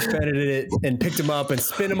crazy horse padded it and picked him up and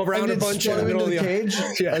spin him around a bunch in the middle of the cage?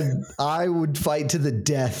 Yeah. I would fight to the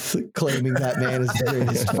death, claiming that man is the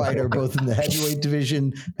greatest fighter, both in the heavyweight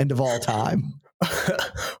division and of all time.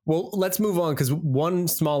 Well, let's move on, because one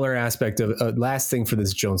smaller aspect of last thing for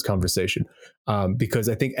this Jones conversation, because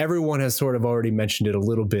I think everyone has sort of already mentioned it a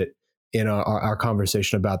little bit in our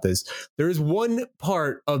conversation about this. There is one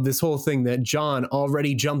part of this whole thing that John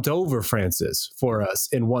already jumped over Francis for us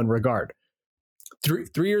in one regard. 3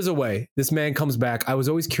 years away, this man comes back. I was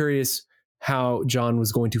always curious how John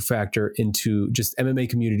was going to factor into just MMA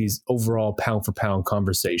community's overall pound for pound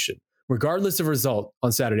conversation. Regardless of result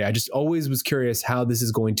on Saturday, I just always was curious how this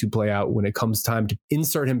is going to play out when it comes time to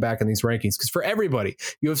insert him back in these rankings. Because for everybody,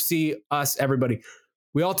 UFC, us, everybody,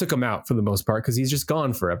 we all took him out for the most part because he's just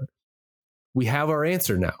gone forever. We have our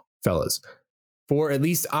answer now, fellas. For at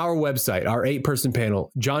least our website, our 8-person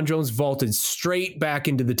panel, John Jones vaulted straight back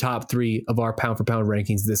into the top 3 of our pound for pound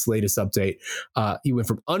rankings this latest update. He went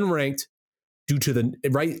from unranked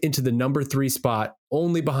right into the number 3 spot,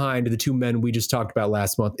 only behind the 2 men we just talked about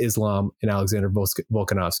last month, Islam and Alexander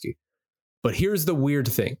Volkanovski. But here's the weird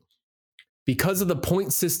thing. Because of the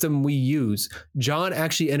point system we use, John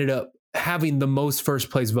actually ended up having the most first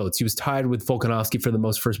place votes. He was tied with Volkanovski for the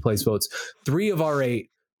most first place votes. 3 of our 8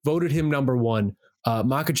 voted him number 1.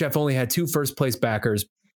 Makhachev only had 2 first place backers.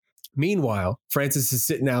 Meanwhile, Francis is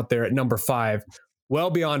sitting out there at number 5, well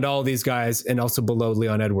beyond all these guys and also below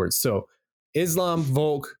Leon Edwards. So Islam,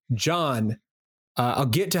 Volk, John, I'll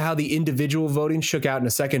get to how the individual voting shook out in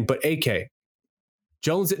a second, but AK,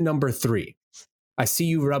 Jones at number 3. I see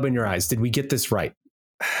you rubbing your eyes. Did we get this right?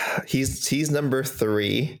 He's number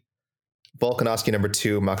 3. Volkanovski number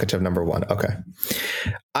 2, Makhachev number 1. Okay.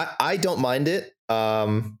 I don't mind it.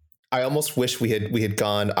 I almost wish we had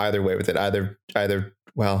gone either way with it. Either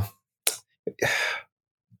well,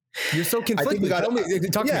 you're so conflicted. I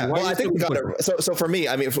think we got it. So for me,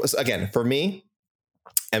 I mean, again, for me,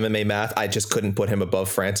 MMA math, I just couldn't put him above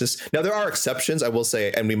Francis. Now there are exceptions, I will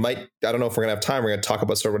say, and I don't know if we're gonna have time. We're gonna talk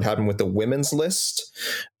about sort of what happened with the women's list,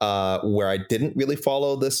 where I didn't really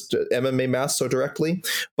follow this MMA math so directly,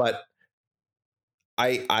 but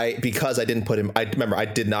because I didn't put him, I remember I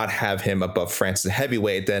did not have him above Francis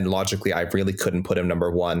heavyweight, then logically I really couldn't put him number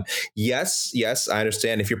 1. Yes, I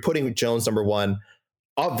understand. If you're putting Jones number 1,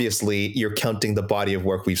 obviously you're counting the body of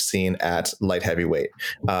work we've seen at light heavyweight,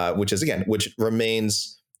 which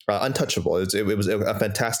remains untouchable. It was a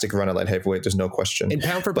fantastic run at light heavyweight. There's no question. And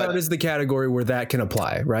pound for pound is the category where that can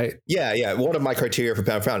apply, right? Yeah. One of my criteria for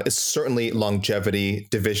pound for pound is certainly longevity,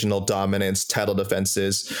 divisional dominance, title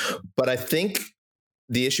defenses. But I think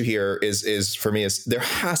the issue here is for me is there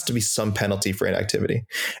has to be some penalty for inactivity.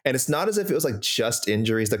 And it's not as if it was like just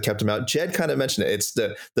injuries that kept him out. Jed kind of mentioned it. It's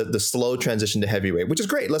the slow transition to heavyweight, which is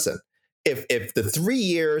great. Listen, if the 3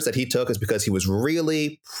 years that he took is because he was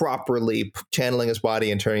really properly channeling his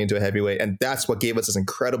body and turning into a heavyweight, and that's what gave us this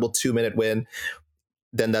incredible 2-minute win,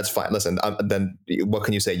 then that's fine. Listen, then what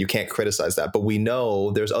can you say? You can't criticize that. But we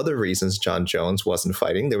know there's other reasons John Jones wasn't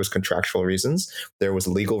fighting. There was contractual reasons. There was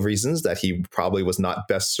legal reasons that he probably was not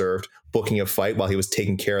best served booking a fight while he was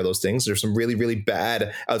taking care of those things. There's some really, really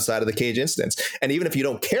bad outside of the cage incidents. And even if you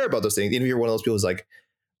don't care about those things, even if you're one of those people who's like,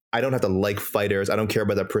 I don't have to like fighters, I don't care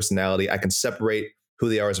about their personality, I can separate who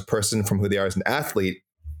they are as a person from who they are as an athlete.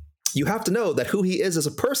 You have to know that who he is as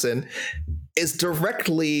a person is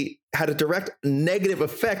had a direct negative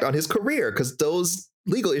effect on his career, because those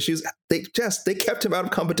legal issues, they kept him out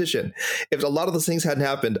of competition. If a lot of those things hadn't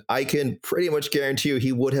happened, I can pretty much guarantee you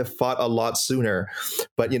he would have fought a lot sooner.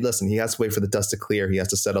 But listen, he has to wait for the dust to clear. He has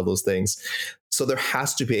to settle those things. So there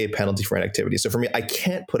has to be a penalty for inactivity. So for me, I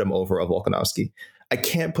can't put him over a Volkanovski. I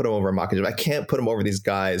can't put him over a Makhachev. I can't put him over these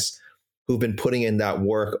guys who've been putting in that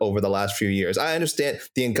work over the last few years. I understand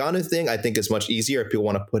the Ngannou thing. I think is much easier if people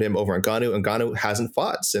want to put him over Ngannou. Ngannou hasn't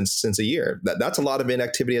fought since a year. That's a lot of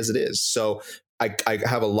inactivity as it is. So I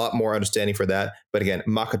have a lot more understanding for that. But again,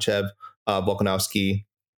 Makhachev, Volkanovski,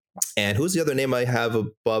 and who's the other name I have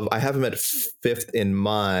above? I have him at 5th in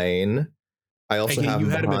mine. I also have him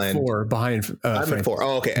behind. 4 behind. I'm at 4.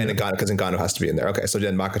 Oh, okay. And Ngannou, because Ngannou has to be in there. Okay, so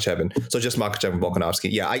then Makhachev and Volkanovski.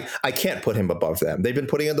 Yeah, I can't put him above them. They've been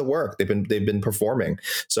putting in the work. They've been performing.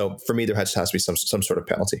 So for me, there has to be some sort of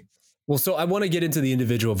penalty. Well, so I want to get into the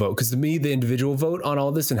individual vote, because to me, the individual vote on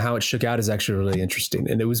all this and how it shook out is actually really interesting.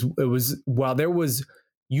 And it was while there was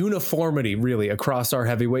uniformity really across our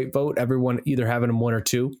heavyweight vote, everyone either having them 1 or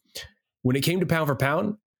 2. When it came to pound for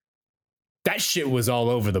pound, that shit was all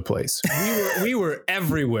over the place. We were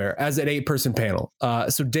everywhere as an 8-person panel.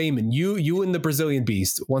 So Damon, you and the Brazilian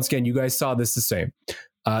Beast, once again, you guys saw this the same.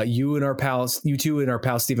 You two and our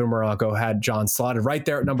pal Stephen Morocco had John slotted right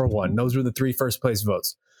there at number 1. Those were the 3 first place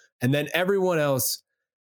votes. And then everyone else,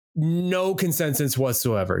 no consensus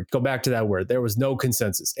whatsoever. Go back to that word. There was no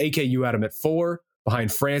consensus. AK, you had him at 4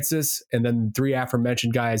 behind Francis, and then 3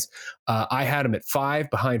 aforementioned guys. I had him at 5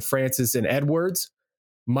 behind Francis and Edwards.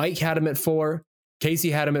 Mike had him at 4.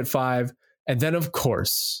 Casey had him at 5. And then, of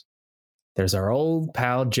course, there's our old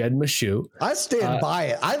pal, Jed Mashu. I stand by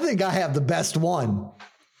it. I think I have the best one.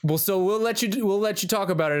 Well, so we'll let you talk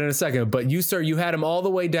about it in a second. But you, sir, you had him all the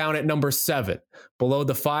way down at number 7, below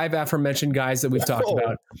the 5 aforementioned guys that we've talked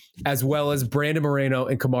about, as well as Brandon Moreno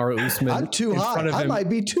and Kamaru Usman. I'm too high. I might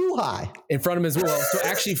be too high. In front of him as well. So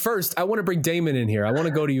actually, first, I want to bring Damon in here. I want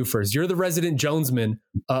to go to you first. You're the resident Jonesman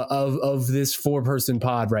of this 4-person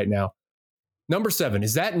pod right now. Number 7,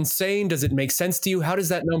 is that insane? Does it make sense to you? How does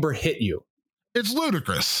that number hit you? It's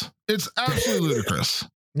ludicrous. It's absolutely ludicrous.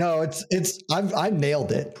 No, I've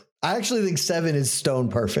nailed it. I actually think 7 is stone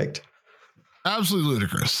perfect. Absolutely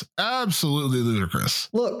ludicrous. Absolutely ludicrous.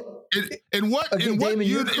 Look, in what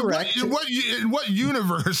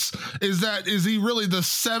universe is he really the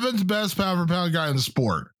 7th best pound for pound guy in the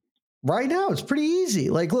sport? Right now, it's pretty easy.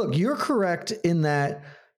 Like, look, you're correct in that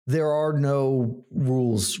there are no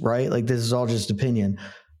rules, right? Like, this is all just opinion.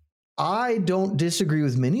 I don't disagree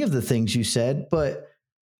with many of the things you said, but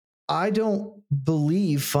I don't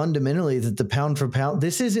believe fundamentally that the pound for pound,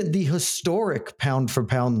 this isn't the historic pound for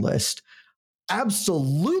pound list.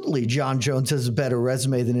 Absolutely, John Jones has a better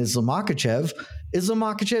resume than Islam Makhachev. Islam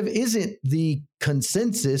Makhachev isn't the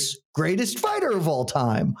consensus greatest fighter of all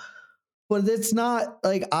time, but it's not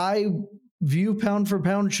like I view pound for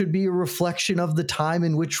pound should be a reflection of the time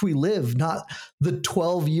in which we live, not the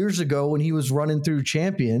 12 years ago when he was running through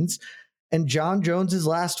champions. And John Jones's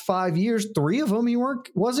last 5 years, 3 of them, he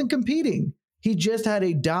wasn't competing. He just had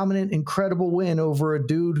a dominant, incredible win over a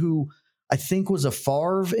dude who I think was a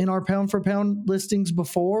Favre in our pound for pound listings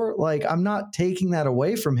before. Like, I'm not taking that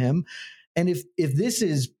away from him. And if this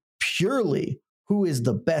is purely who is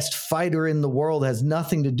the best fighter in the world, has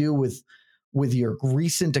nothing to do with your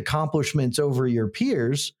recent accomplishments over your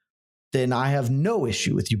peers, then I have no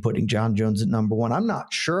issue with you putting John Jones at number 1. I'm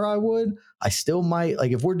not sure I would. I still might,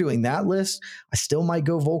 like, if we're doing that list, I still might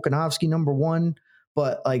go Volkanovski number 1.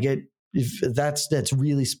 But like, if that's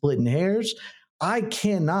really splitting hairs, I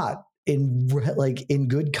cannot in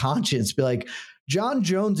good conscience be like, John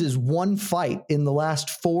Jones's one fight in the last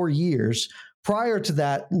 4 years, prior to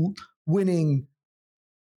that winning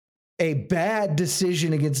a bad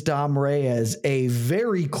decision against Dom Reyes, a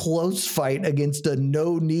very close fight against a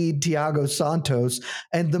no-need Thiago Santos,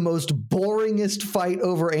 and the most boringest fight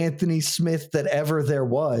over Anthony Smith that ever there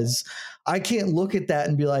was. I can't look at that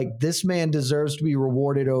and be like, this man deserves to be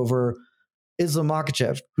rewarded over Islam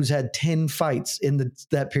Makhachev, who's had 10 fights in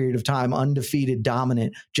that period of time, undefeated,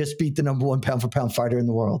 dominant, just beat the number 1 pound for pound fighter in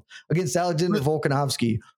the world, against Alexander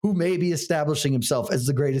Volkanovski, who may be establishing himself as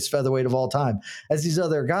the greatest featherweight of all time. As these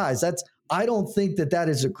other guys, I don't think that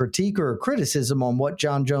is a critique or a criticism on what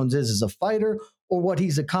John Jones is as a fighter or what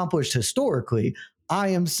he's accomplished historically. I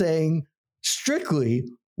am saying strictly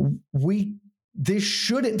this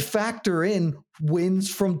shouldn't factor in wins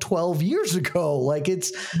from 12 years ago. Like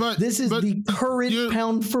this is the current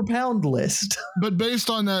pound for pound list. But based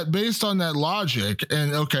on that logic,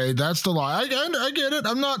 and okay, that's the lie. I get it.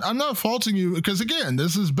 I'm not faulting you, because again,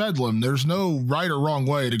 this is Bedlam. There's no right or wrong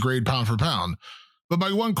way to grade pound for pound. But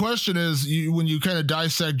my one question is, when you kind of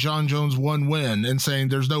dissect John Jones' one win and saying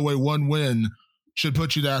there's no way one win should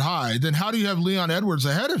put you that high, then how do you have Leon Edwards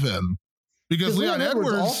ahead of him? Because Leon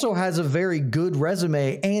Edwards also has a very good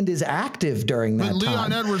resume and is active during that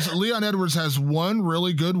time. Leon Edwards has one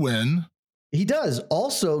really good win. He does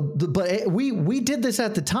also, but we did this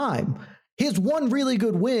at the time. His one really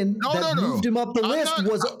good win moved him up the list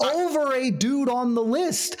was over a dude on the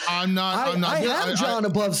list. I have John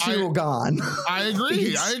above Cyril Gane. I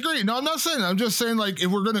agree. No, I'm not saying that. I'm just saying, like, if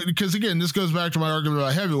we're going to, because again, this goes back to my argument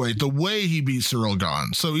about heavyweight, the way he beat Cyril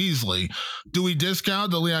Gane so easily. Do we discount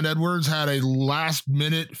that Leon Edwards had a last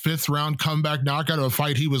minute 5th round comeback knockout of a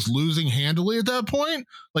fight he was losing handily at that point?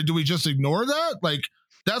 Like, do we just ignore that? Like,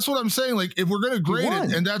 that's what I'm saying. Like, if we're going to grade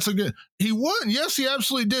it, and that's he won. Yes, he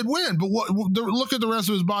absolutely did win. But look at the rest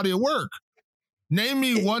of his body of work. Name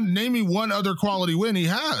me one other quality win he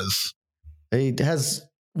has. He has,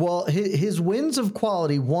 well, his wins of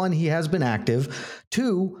quality. 1, he has been active.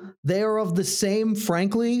 2, they are of the same,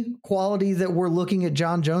 frankly, quality that we're looking at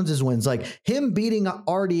John Jones's wins. Like, him beating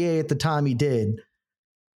RDA at the time he did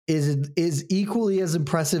is equally as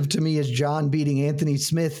impressive to me as John beating Anthony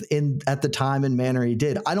Smith at the time and manner he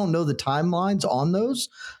did. I don't know the timelines on those.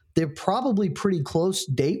 They're probably pretty close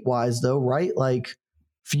date wise though, right? Like a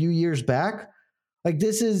few years back. Like,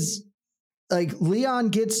 this is like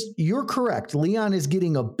you're correct. Leon is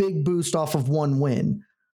getting a big boost off of one win.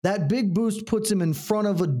 That big boost puts him in front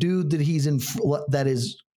of a dude that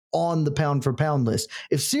is on the pound for pound list.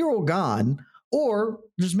 If Cyril Gane, or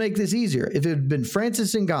just make this easier, if it had been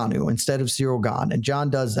Francis Ngannou instead of Cyril Gane, and John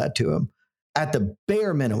does that to him, at the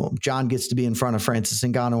bare minimum, John gets to be in front of Francis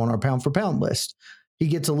Ngannou on our pound for pound list. He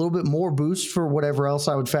gets a little bit more boost for whatever else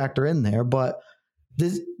I would factor in there. But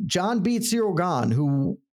John beat Cyril Gane,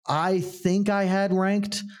 who I think I had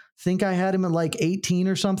ranked. Think I had him at like 18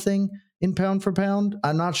 or something in pound for pound.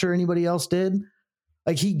 I'm not sure anybody else did.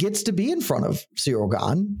 Like, he gets to be in front of Cyril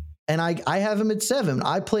Gane. And I have him at 7.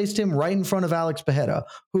 I placed him right in front of Alex Pereira,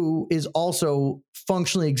 who is also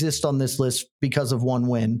functionally exists on this list because of one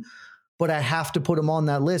win. But I have to put him on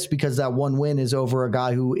that list because that one win is over a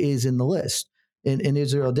guy who is in the list, in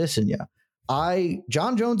Israel Adesanya.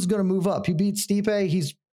 John Jones is going to move up. He beat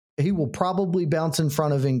Stipe. He will probably bounce in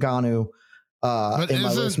front of Ngannou in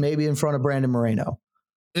my list, maybe in front of Brandon Moreno.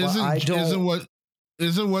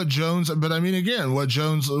 Isn't what Jones, but I mean, again, what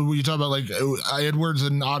Jones, when you talk about like Edwards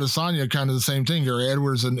and Adesanya, kind of the same thing, or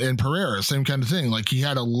Edwards and Pereira, same kind of thing. Like, he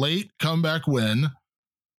had a late comeback win,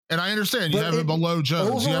 and I understand you have it below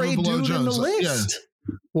Jones. You have it below Jones. In the list.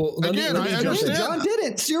 Yeah. Well, again, I understand. John did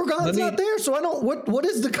it. Cyril Gane's not there, so I don't. What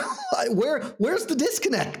is where's the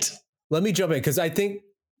disconnect? Let me jump in, because I think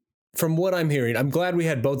from what I'm hearing, I'm glad we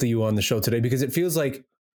had both of you on the show today, because it feels like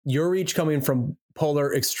you're each coming from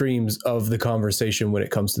polar extremes of the conversation when it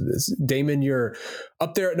comes to this. Damon, you're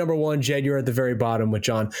up there at number 1. Jed, you're at the very bottom with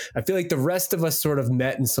John. I feel like the rest of us sort of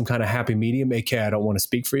met in some kind of happy medium, aka I don't want to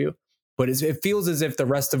speak for you, but it feels as if the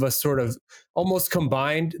rest of us sort of almost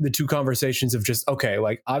combined the two conversations of just, okay,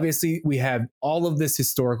 like, obviously we have all of this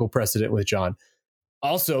historical precedent with John.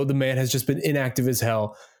 Also, the man has just been inactive as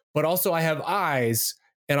hell, but also I have eyes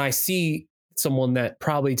and I see someone that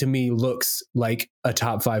probably to me looks like a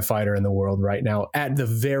top 5 fighter in the world right now at the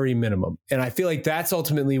very minimum. And I feel like that's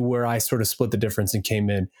ultimately where I sort of split the difference and came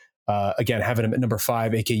in. Again, having him at number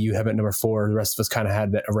 5, AKU have it at number 4. The rest of us kind of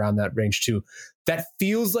had that around that range too. That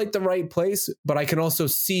feels like the right place, but I can also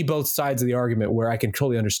see both sides of the argument where I can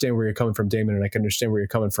totally understand where you're coming from, Damon, and I can understand where you're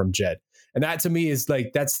coming from, Jed. And that to me is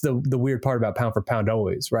like, that's the weird part about pound for pound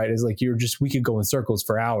always, right? Is like, we could go in circles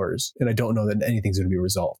for hours and I don't know that anything's going to be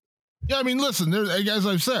resolved. Yeah, I mean, listen, as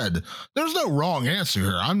I've said, there's no wrong answer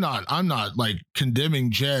here. I'm not like condemning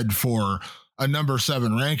Jed for a number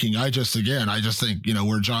 7 ranking. I just think,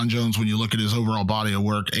 where John Jones, when you look at his overall body of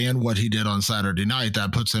work and what he did on Saturday night,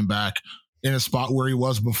 that puts him back in a spot where he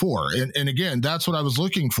was before. And again, that's what I was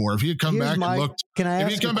looking for. If he had come back and looked, if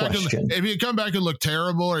he had come back and looked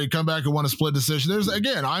terrible, or he'd come back and won a split decision,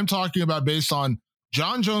 I'm talking about based on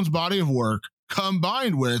John Jones' body of work,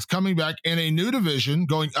 combined with coming back in a new division,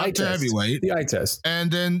 going up to heavyweight, the eye test, and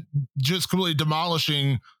then just completely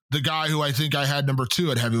demolishing the guy who I think I had number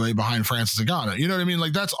 2 at heavyweight behind Francis Ngannou. You know what I mean?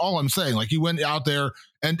 Like, that's all I'm saying. Like, he went out there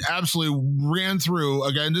and absolutely ran through.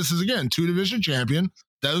 Again, this is, again, 2-division champion.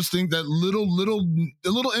 Those things, that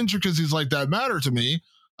little intricacies like that matter to me.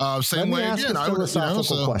 Same way again. I would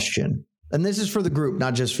philosophical question, and this is for the group,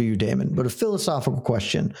 not just for you, Damon, but a philosophical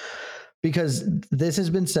question, because this has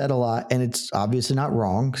been said a lot, and it's obviously not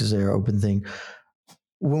wrong because they're open thing.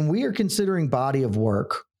 When we are considering body of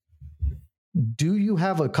work, do you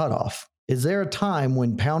have a cutoff? Is there a time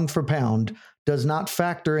when pound for pound does not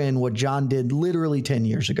factor in what John did literally 10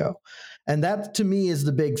 years ago? And that to me is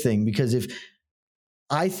the big thing, because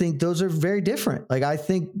I think those are very different. Like, I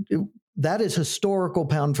think that is historical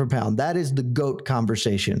pound for pound. That is the GOAT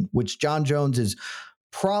conversation, which John Jones is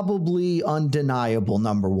probably undeniable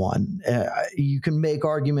number one. You can make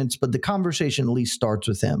arguments, but the conversation at least starts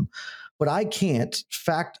with him. But I can't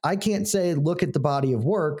say, look at the body of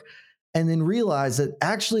work and then realize that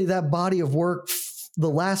actually that body of work, the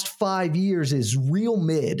last 5 years is real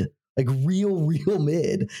mid, like real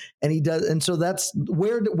mid. And he does. And so that's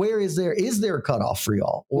where is there a cutoff for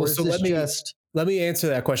y'all? Or is this let me answer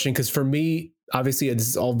that question. Cause for me, obviously this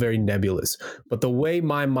is all very nebulous, but the way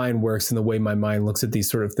my mind works and the way my mind looks at these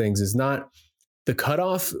sort of things is not the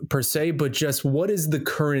cutoff per se, but just what is the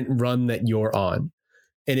current run that you're on?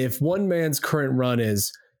 And if one man's current run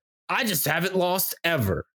is, I just haven't lost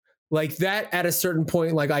ever, like that, at a certain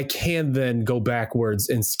point, like I can then go backwards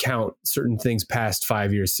and count certain things past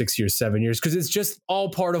 5 years, 6 years, 7 years, because it's just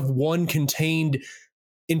all part of one contained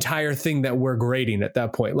entire thing that we're grading at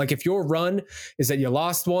that point. Like if your run is that you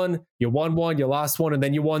lost one, you won one, you lost one, and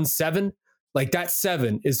then you won 7, like that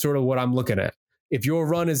 7 is sort of what I'm looking at. If your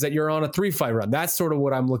run is that you're on a 3-fight run, that's sort of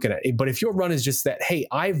what I'm looking at. But if your run is just that, hey,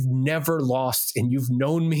 I've never lost and you've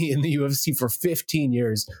known me in the UFC for 15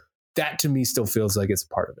 years, that to me still feels like it's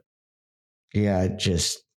part of it. Yeah, I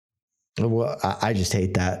just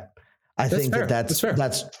hate that. I think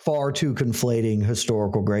that's far too conflating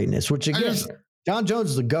historical greatness, which again, John Jones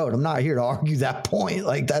is the GOAT. I'm not here to argue that point.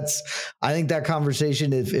 Like I think that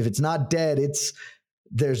conversation, if it's not dead,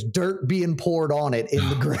 there's dirt being poured on it in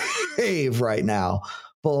the grave right now.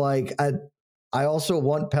 But like, I also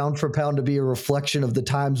want pound for pound to be a reflection of the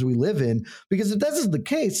times we live in, because if this is the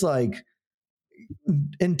case, like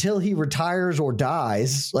until he retires or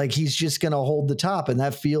dies, like he's just going to hold the top. And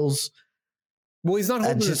that feels, well, he's not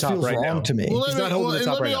holding the top right now to me. Well, he's not holding the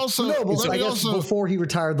top right now. I guess before he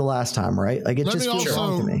retired the last time, right? Like it just feels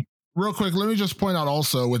wrong to me. Real quick, let me just point out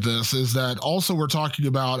also with this is that also we're talking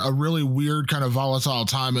about a really weird kind of volatile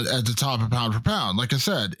time at the top of pound for pound. Like I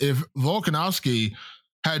said, if Volkanovski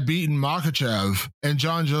had beaten Makhachev and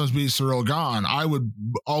John Jones beat Cyril Gane, I would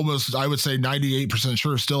say 98%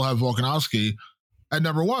 sure still have Volkanovski at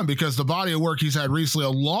number 1, because the body of work he's had recently,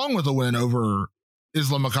 along with a win over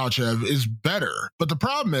Islam Makhachev, is better. But the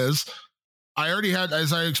problem is, I already had,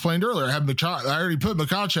 as I explained earlier, I already put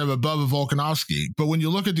Makhachev above a Volkanovski. But when you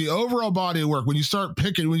look at the overall body of work, when you start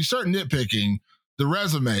nitpicking the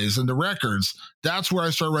resumes and the records, that's where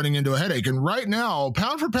I start running into a headache. And right now,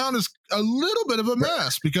 pound for pound is a little bit of a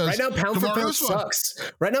mess, because right now pound for pound sucks.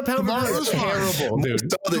 Right now, pound for pound is terrible, dude.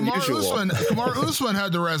 Kamaru Usman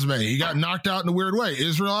had the resume. He got knocked out in a weird way.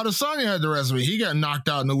 Israel Adesanya had the resume. He got knocked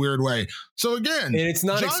out in a weird way. So again, and it's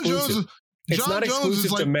not exclusive. It's not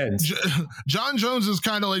exclusive to men's. John Jones is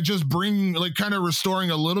kind of like just bringing, like kind of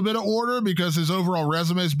restoring a little bit of order, because his overall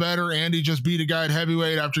resume is better. And he just beat a guy at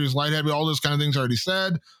heavyweight after he's light heavy, all those kind of things already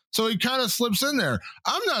said. So he kind of slips in there.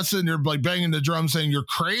 I'm not sitting there like banging the drum saying you're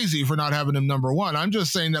crazy for not having him number 1. I'm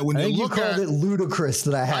just saying that when you look at it, ludicrous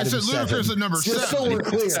that I said ludicrous at number 7. So we're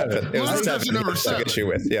clear. Ludicrous at number 7. Issue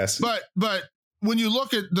with, yes. But when you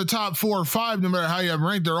look at the top 4 or 5, no matter how you have them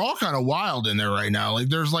ranked, they're all kind of wild in there right now. Like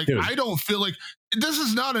there's like, dude, I don't feel like this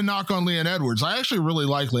is not a knock on Leon Edwards. I actually really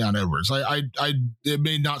like Leon Edwards. It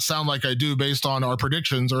may not sound like I do based on our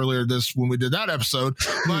predictions earlier when we did that episode,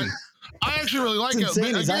 but I actually really like it.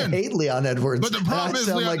 Again, I hate Leon Edwards. But the problem is,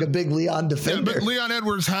 sound like a big Leon defender. Yeah, but Leon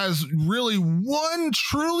Edwards has really one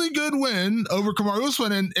truly good win over Kamaru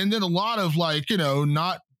Usman, and then a lot of like,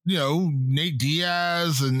 Nate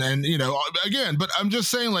Diaz and again, but I'm just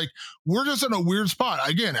saying, like, we're just in a weird spot.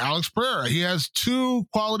 Again, Alex Pereira, he has 2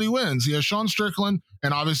 quality wins. He has Sean Strickland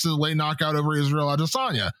and obviously the late knockout over Israel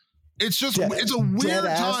Adesanya. It's just, it's a weird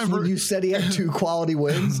time. When you said he had 2 quality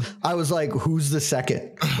wins, I was like, who's the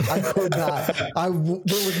second? I could not. There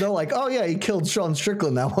was no like, oh yeah, he killed Sean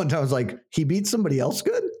Strickland that one time. I was like, he beat somebody else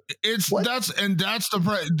good? This is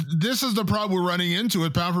the problem we're running into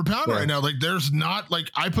at pound for pound right now. Like there's not, like,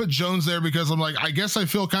 I put Jones there because I'm like, I guess I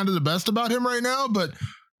feel kind of the best about him right now, but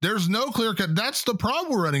There's no clear cut. That's the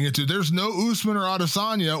problem we're running into. There's no Usman or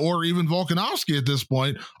Adesanya or even Volkanovski at this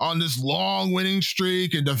point on this long winning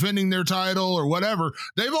streak and defending their title or whatever.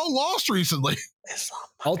 They've all lost recently.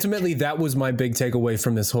 Ultimately, that was my big takeaway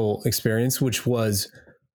from this whole experience, which was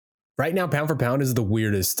right now, pound for pound is the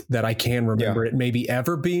weirdest that I can remember it maybe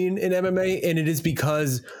ever being in MMA. And it is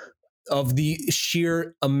because of the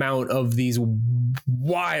sheer amount of these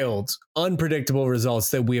wild, unpredictable results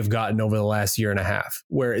that we have gotten over the last year and a half,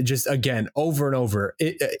 where it just, again, over and over,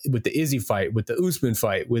 with the Izzy fight, with the Usman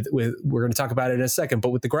fight, with we're going to talk about it in a second, but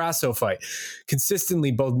with the Grasso fight,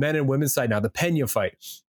 consistently, both men and women's side now, the Pena fight,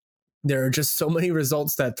 there are just so many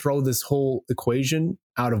results that throw this whole equation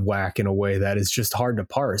out of whack in a way that is just hard to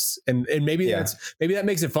parse. And maybe that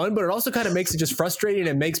makes it fun, but it also kind of makes it just frustrating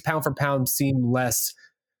and makes pound for pound seem less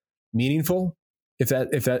meaningful, if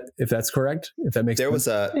that's correct, if that makes sense.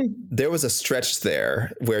 There was a stretch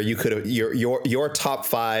there where you could have your top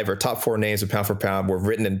 5 or top 4 names of pound for pound were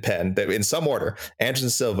written in pen in some order: Anderson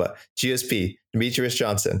Silva, GSP, Demetrius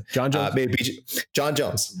Johnson, John Jones, John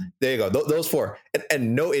Jones. There you go. Those 4,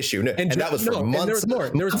 and no issue. And that was for months. There was more.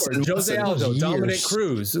 Jose Aldo, Dominic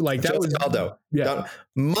Cruz, like that was Aldo. Yeah,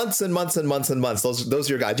 months and months and months and months. Those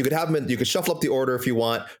are your guys. You could have them. You could shuffle up the order if you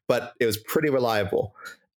want, but it was pretty reliable.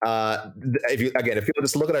 If you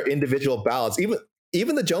just look at our individual ballots,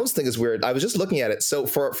 even the Jones thing is weird. I was just looking at it. So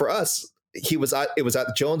for us,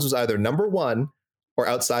 Jones was either number 1 or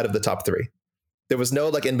outside of the top 3. There was no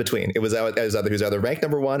in between. It was either he was either ranked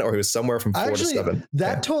number 1 or he was somewhere from 4 to 7.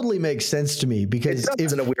 That totally makes sense to me, because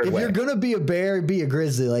if you're going to be a Bear, be a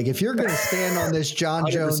Grizzly. Like if you're going to stand on this John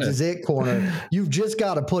 100%. Jones is it corner, you've just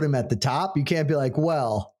got to put him at the top. You can't be like,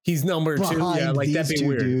 well, he's number 2. Yeah, like that'd be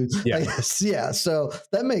weird. Dudes. Yeah. So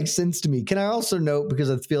that makes sense to me. Can I also note,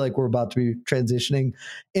 because I feel like we're about to be transitioning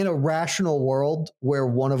in a rational world where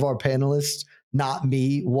one of our panelists, not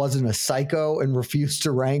me, wasn't a psycho and refused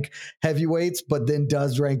to rank heavyweights, but then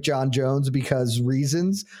does rank John Jones because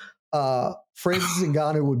reasons. Francis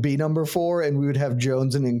Ngannou would be number 4, and we would have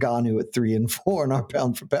Jones and Ngannou at 3 and 4 in our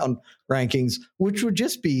pound for pound rankings, which would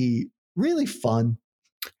just be really fun.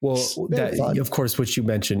 Well, of course, what you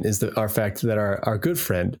mentioned is our fact that our good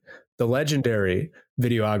friend, the legendary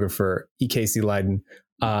videographer, E.K.C. Leiden,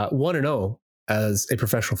 1-0 as a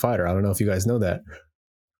professional fighter. I don't know if you guys know that.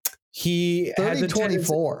 He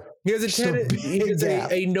 30-24. He has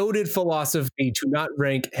a noted philosophy to not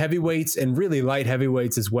rank heavyweights and really light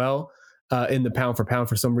heavyweights as well in the pound for pound.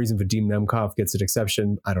 For some reason, Vadim Nemkov gets an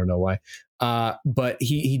exception. I don't know why. But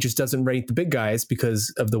he just doesn't rank the big guys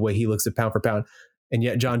because of the way he looks at pound for pound. And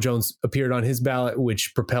yet John Jones appeared on his ballot,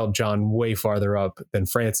 which propelled John way farther up than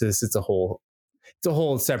Francis. It's a whole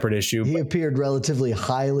separate issue. He appeared relatively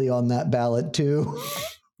highly on that ballot too.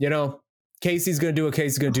 Casey's going to do what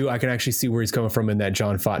Casey's going to do. I can actually see where he's coming from in that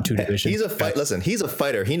John fought 2 division. He's a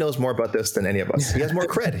fighter. He knows more about this than any of us. He has more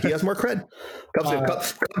cred. Cub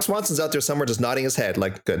Swanson's out there somewhere just nodding his head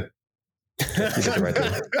like, good. Right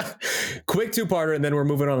there. Quick 2-parter, and then we're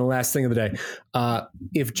moving on to the last thing of the day.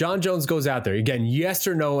 If John Jones goes out there, again, yes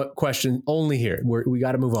or no question only here. We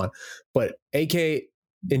got to move on. But AK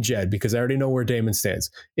and Jed, because I already know where Damon stands.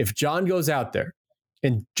 If John goes out there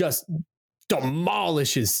and just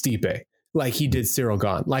demolishes Stipe like he did Cyril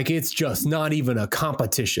Gane, like it's just not even a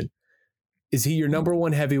competition, is he your number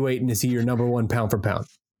 1 heavyweight, and is he your number 1 pound for pound?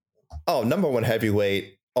 Oh, number 1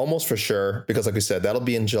 heavyweight, almost for sure, because like we said, that'll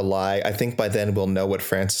be in July. I think by then we'll know what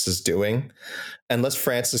Francis is doing. Unless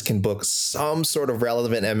Francis can book some sort of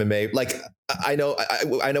relevant MMA. Like I know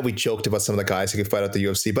we joked about some of the guys who could fight out the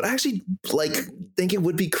UFC, but I actually think it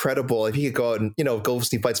would be credible if he could go out and, go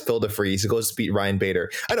he fights Phil DeFries, he goes to beat Ryan Bader.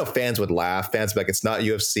 I know fans would laugh. Fans would be like, it's not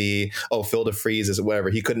UFC. Oh, Phil DeFries is whatever.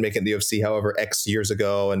 He couldn't make it in the UFC, however, X years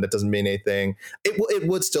ago, and that doesn't mean anything. It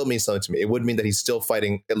would still mean something to me. It would mean that he's still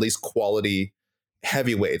fighting at least quality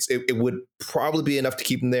heavyweights. It would probably be enough to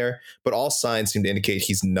keep him there, but all signs seem to indicate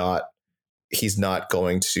he's not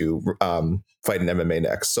going to fight in MMA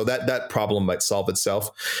next. So that problem might solve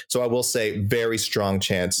itself. So I will say very strong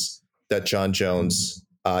chance that John Jones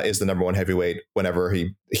is the number 1 heavyweight whenever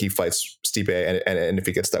he fights Stipe, and if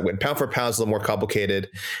he gets that win. Pound for pound is a little more complicated.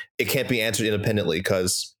 It can't be answered independently,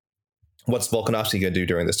 because what's Volkanovski going to do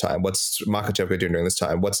during this time? What's Makhachev going to do during this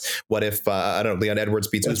time? What if I don't know, Leon Edwards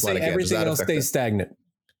beats Usman again? Everything else stays stagnant.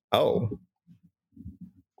 Oh,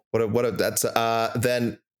 what that's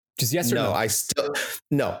then. Just yes or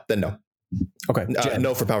no? Then no. Okay.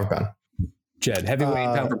 No for pound for pound. Jed, heavyweight,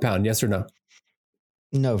 pound for pound, yes or no?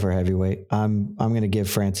 No for heavyweight. I'm going to give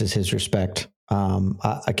Francis his respect.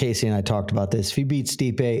 Casey and I talked about this. If he beats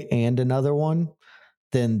Stipe and another one,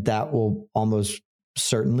 then that will almost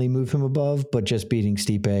certainly move him above, but just beating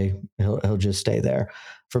Stipe, he'll just stay there.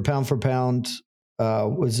 For pound,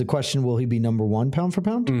 was the question, will he be number one pound for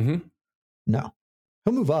pound? Mm-hmm. No.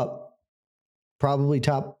 He'll move up. Probably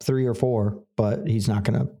top 3 or 4, but he's not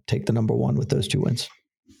going to take the number one with those 2 wins.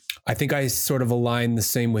 I think I sort of align the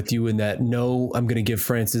same with you in that, no, I'm going to give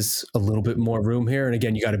Francis a little bit more room here. And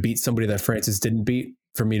again, you got to beat somebody that Francis didn't beat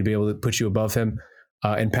for me to be able to put you above him.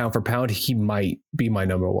 And pound for pound, he might be my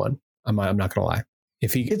number one. I'm not going to lie.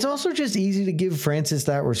 It's also just easy to give Francis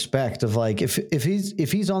that respect of like, if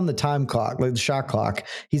he's on the time clock, like the shot clock,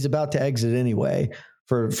 he's about to exit anyway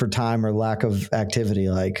for time or lack of activity.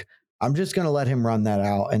 Like, I'm just going to let him run that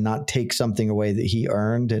out and not take something away that he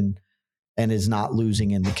earned and is not losing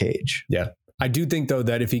in the cage. Yeah. I do think, though,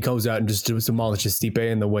 that if he goes out and just demolishes Stipe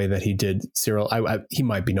in the way that he did Cyril, he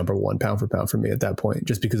might be number one pound for pound for me at that point,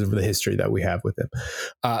 just because of the history that we have with him.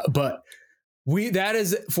 But that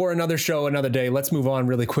is for another show, another day. Let's move on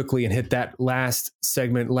really quickly and hit that last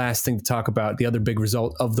segment, last thing to talk about, the other big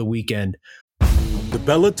result of the weekend. The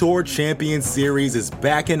Bellator Champion Series is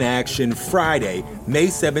back in action Friday, May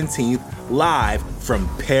 17th, live from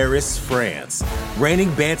Paris, France. Reigning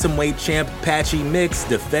bantamweight champ Patchy Mix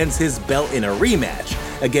defends his belt in a rematch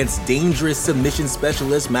against dangerous submission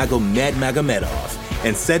specialist Magomed Magomedov.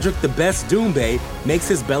 And Cedric the Best Doumbé makes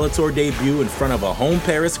his Bellator debut in front of a home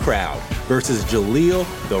Paris crowd versus Jaleel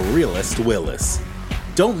the Realist Willis.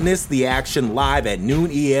 Don't miss the action live at noon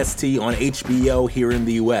EST on HBO here in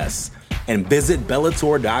the US. And visit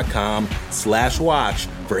Bellator.com/watch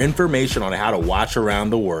for information on how to watch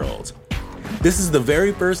around the world. This is the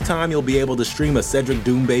very first time you'll be able to stream a Cedric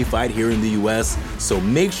Doumbé fight here in the US, so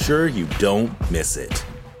make sure you don't miss it.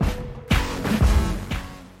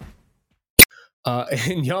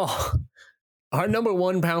 And y'all, our number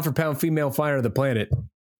one pound for pound female fighter of the planet,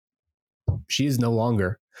 she is no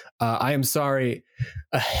longer. I am sorry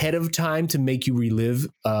ahead of time to make you relive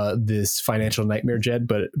this financial nightmare, Jed,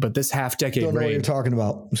 but this half decade Don't know what you're talking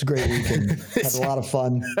about. It was a great weekend. Had a lot of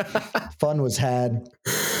fun. Fun was had.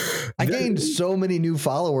 I gained so many new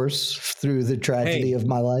followers through the tragedy of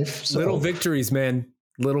my life. So. Little victories, man.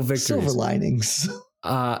 Little victories. Silver linings.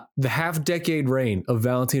 The half decade reign of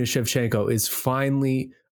Valentina Shevchenko is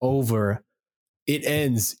finally over. It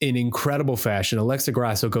ends in incredible fashion. Alexa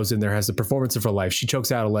Grasso goes in there, has the performance of her life. She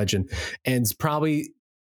chokes out a legend, and it's probably,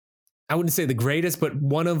 I wouldn't say the greatest, but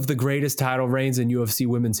one of the greatest title reigns in UFC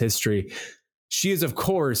women's history. She is, of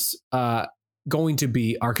course, going to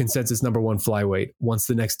be our consensus number one flyweight once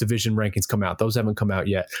the next division rankings come out. Those haven't come out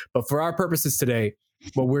yet. But for our purposes today,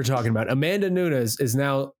 what we're talking about, Amanda Nunes is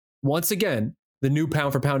now, once again, the new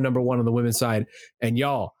pound for pound number one on the women's side. And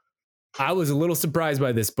y'all, I was a little surprised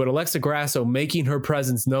by this, but Alexa Grasso making her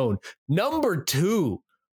presence known. Number 2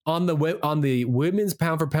 on the women's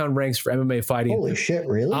pound for pound ranks for MMA fighting. Holy shit,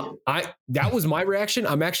 really? That was my reaction.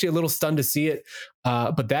 I'm actually a little stunned to see it,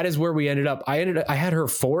 but that is where we ended up. I had her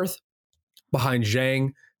 4th behind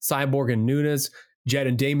Zhang, Cyborg, and Nunes. Jed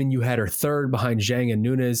and Damon, you had her 3rd behind Zhang and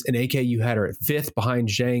Nunes, and AK, you had her at 5th behind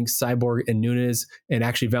Zhang, Cyborg, and Nunes, and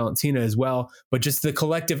actually Valentina as well. But just the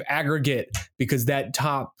collective aggregate, because that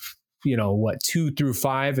top, 2 through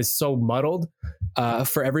 5 is so muddled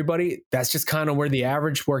for everybody. That's just kind of where the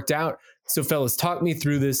average worked out. So fellas, talk me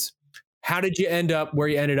through this. How did you end up where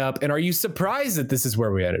you ended up? And are you surprised that this is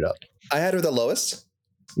where we ended up? I had her the lowest.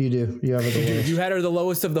 You do. You have her the lowest. You had her the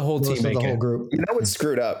lowest of the whole team. Of the whole group. You know what's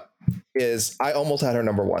screwed up is I almost had her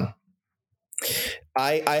number 1.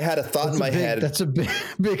 I had a thought in my head. That's a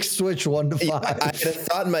big switch, 1 to 5. I had a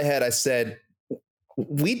thought in my head. I said,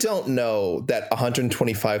 we don't know that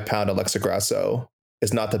 125-pound Alexa Grasso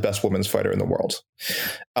is not the best women's fighter in the world.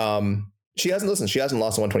 She hasn't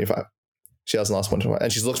lost 125. She hasn't lost 125.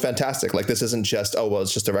 And she's looked fantastic. Like, this isn't just,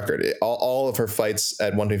 it's just a record. All of her fights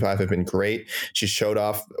at 125 have been great. She showed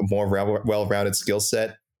off a more well-rounded skill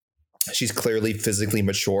set. She's clearly physically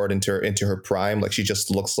matured into her prime. Like, she just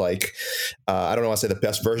looks like, I don't want to say the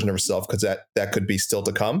best version of herself, because that could be still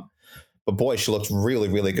to come. But boy, she looked really,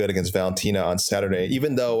 really good against Valentina on Saturday,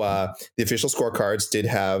 even though the official scorecards did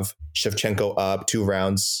have Shevchenko up 2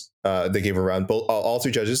 rounds. They gave her round. All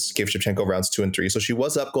 3 judges gave Shevchenko rounds 2 and 3. So she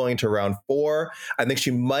was up going to round 4. I think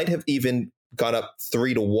she might have even gone up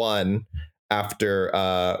 3-1 after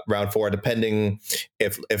round 4, depending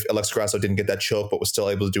if Alexa Grasso didn't get that choke, but was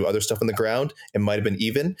still able to do other stuff on the ground. It might have been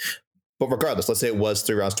even. But regardless, let's say it was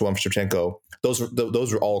 3-1 for Shevchenko. Those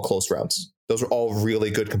were all close rounds. Those were all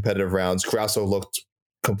really good competitive rounds. Grasso looked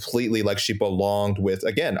completely like she belonged with,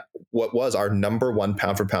 again, what was our number 1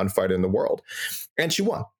 pound for pound fighter in the world. And she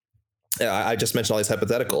won. I just mentioned all these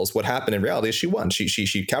hypotheticals. What happened in reality is she won.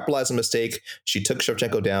 She capitalized on a mistake. She took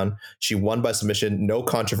Shevchenko down. She won by submission, no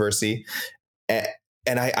controversy.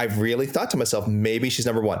 And I really thought to myself, maybe she's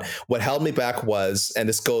number one. What held me back was, and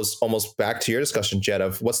this goes almost back to your discussion, Jed,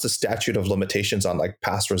 of what's the statute of limitations on like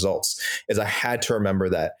past results, is I had to remember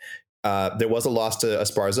that there was a loss to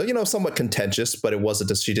Esparza, somewhat contentious, but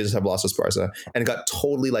she did just have a loss to Esparza and got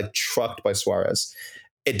totally like trucked by Suarez.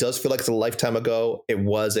 It does feel like it's a lifetime ago. It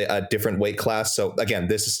was a different weight class. So again,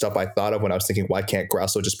 this is stuff I thought of when I was thinking, why can't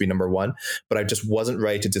Grasso just be number one? But I just wasn't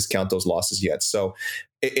ready to discount those losses yet. So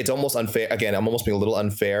it's almost unfair. Again, I'm almost being a little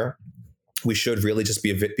unfair. We should really just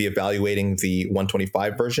be evaluating the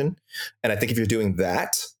 125 version. And I think if you're doing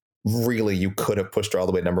that, really, you could have pushed her all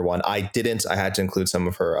the way to number one. I didn't. I had to include some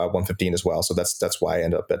of her 115 as well. So that's why I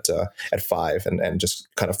ended up at 5 and just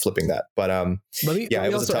kind of flipping that. But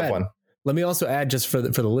it was a tough one. Let me also add, just for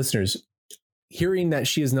the listeners, hearing that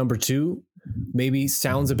she is number 2 maybe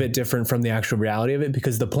sounds a bit different from the actual reality of it,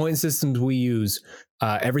 because the point systems we use,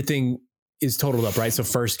 everything is totaled up, right? So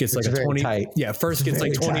first gets like a 20. Tight. Yeah, first gets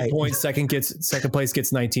like 20 tight. Points. Second place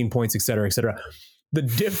gets 19 points, et cetera, et cetera. The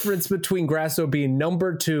difference between Grasso being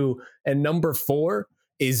number 2 and number 4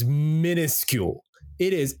 is minuscule.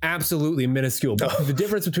 It is absolutely minuscule. But the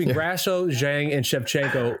difference between Grasso, Zhang, and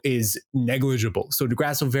Shevchenko is negligible. So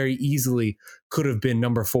Grasso very easily could have been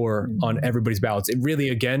number 4 on everybody's ballots. It really,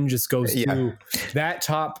 again, just goes through that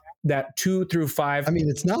 2 through 5. I mean,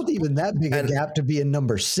 it's not even that big a gap to be in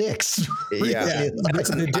number 6. Yeah.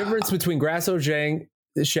 The difference between Grasso, Zhang,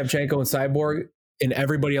 Shevchenko, and Cyborg in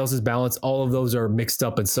everybody else's balance, all of those are mixed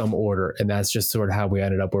up in some order. And that's just sort of how we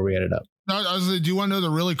ended up where we ended up. Now, do you want to know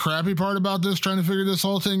the really crappy part about this, trying to figure this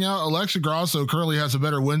whole thing out? Alexa Grasso currently has a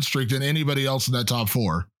better win streak than anybody else in that top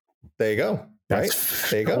 4. There you go. Right?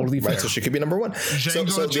 There you go. Totally right. So she could be number 1.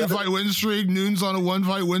 Zhang's on a 2-fight win streak. Noon's on a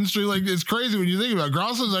 1-fight win streak. Like, it's crazy when you think about it.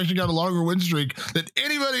 Grasso's actually got a longer win streak than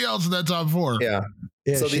anybody else in that top 4. Yeah.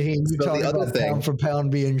 Yeah, so Shaheen, you talking about pound for pound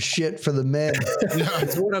being shit for the men.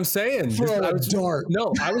 That's what I'm saying. I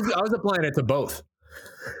was applying it to both.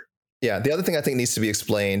 Yeah, the other thing I think needs to be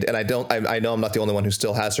explained, and I know I'm not the only one who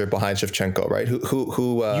still has her behind Shevchenko, right? Who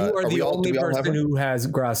you are the only person who has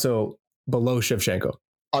Grasso below Shevchenko.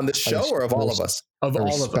 On the show, or of all of us? Of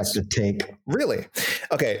all of us. Take. Really?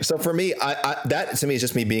 Okay. So for me, that to me is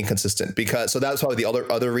just me being consistent, because that's probably the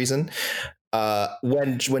other reason.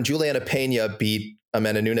 When Juliana Pena beat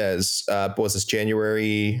Amanda Nunes, what was this,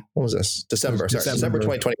 January? What was this? December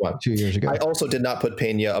 2021. 2 years ago. I also did not put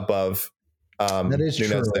Pena above that is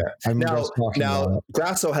Nunes true. there. Now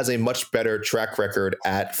Grasso has a much better track record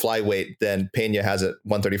at flyweight than Pena has at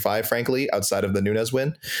 135, frankly, outside of the Nunes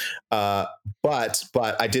win. But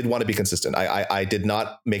I did want to be consistent. I did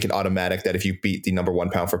not make it automatic that if you beat the number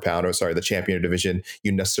 1 pound for pound, the champion of division,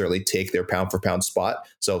 you necessarily take their pound for pound spot.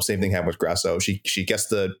 So same thing happened with Grasso. She gets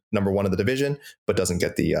the number 1 of the division, but doesn't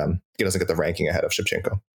get the ranking ahead of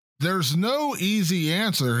Shevchenko. There's no easy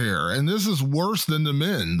answer here, and this is worse than the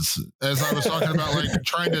men's. As I was talking about, like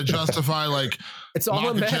trying to justify, like it's all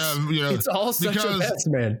a mess. It's all such a mess,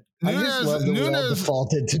 man. Nunes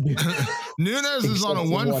defaulted to Nunes is on a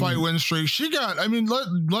 1-fight win streak. She got,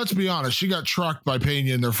 let's be honest, she got trucked by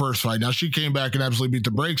Pena in their first fight. Now she came back and absolutely beat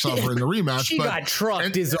the brakes off her in the rematch. She got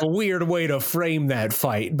trucked is a weird way to frame that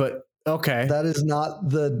fight, but okay. That is not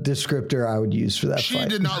the descriptor I would use for that fight. She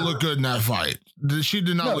did not look good in that fight. She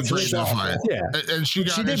did not look great in that fight. Yeah. And she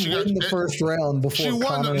did win the first round before she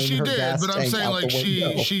won. She did, but I'm saying, like,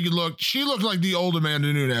 she looked like the old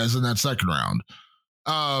Amanda Nunes in that second round.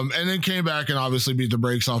 And then came back and obviously beat the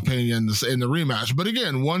brakes off Pena in the rematch. But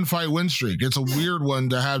again, 1-fight win streak. It's a weird one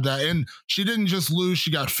to have that. And she didn't just lose, she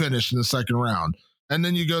got finished in the second round. And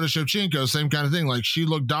then you go to Shevchenko, same kind of thing. Like, she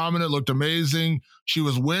looked dominant, looked amazing. She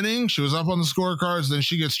was winning. She was up on the scorecards. Then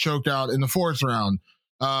she gets choked out in the 4th round.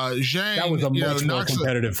 Zhang, that was a much more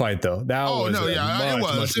competitive fight, though. It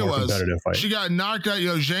was competitive fight. She got knocked out.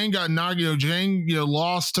 Zhang got knocked. Zhang,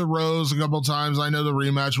 lost to Rose a couple of times. I know the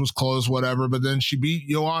rematch was close, whatever. But then she beat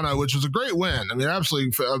Joanna, which was a great win. I mean,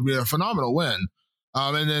 absolutely a phenomenal win.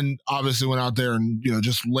 And then obviously went out there and,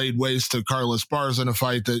 just laid waste to Carla Esparza in a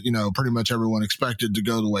fight that, pretty much everyone expected to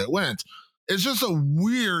go the way it went. It's just a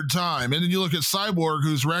weird time. And then you look at Cyborg,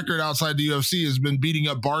 whose record outside the UFC has been beating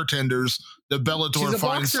up bartenders that Bellator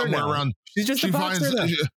finds somewhere around. She's just a boxer now.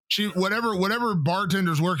 She whatever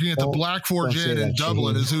bartender's working at the Black Forge Inn in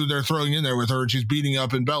Dublin is who they're throwing in there with her, and she's beating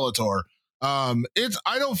up in Bellator. I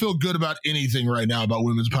don't feel good about anything right now about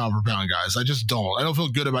women's pound for pound, guys. I just don't. I don't feel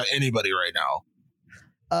good about anybody right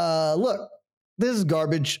now. Look, this is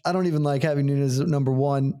garbage. I don't even like having Nunes at number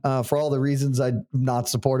one for all the reasons I'm not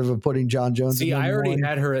supportive of putting John Jones. See, I already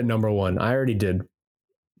had her at number one. I already did.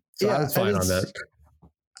 So I was fine on that.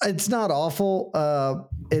 It's not awful.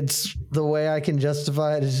 It's the way I can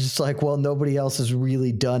justify it. It's just like, well, nobody else has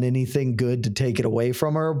really done anything good to take it away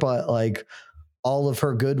from her. But like all of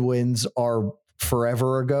her good wins are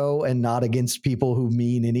forever ago and not against people who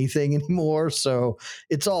mean anything anymore. So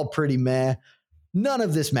it's all pretty meh. None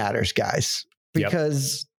of this matters, guys,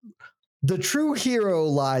 because the true hero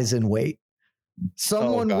lies in wait.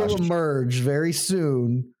 Someone will emerge very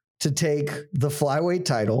soon to take the flyweight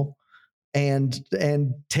title and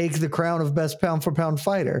take the crown of best pound for pound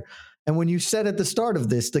fighter. And when you said at the start of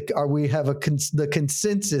this, we have the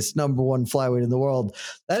consensus number one flyweight in the world,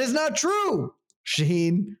 that is not true,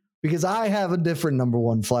 Shaheen, because I have a different number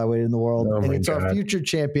one flyweight in the world, and it's our future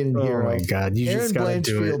champion and hero. Oh my God, you Erin just gotta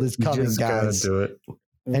do it. Blanchfield is coming, guys. Do it.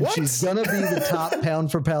 And she's gonna be the top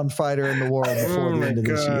pound for pound fighter in the world before the end of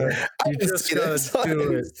this year. You just gotta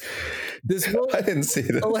do it. This woman, I didn't see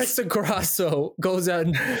this. Alexa Grasso goes out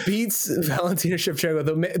and beats Valentina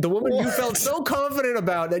Shevchenko, the woman you felt so confident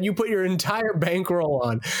about that you put your entire bankroll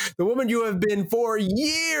on. The woman you have been for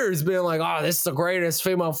years being like, oh, this is the greatest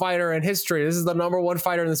female fighter in history. This is the number one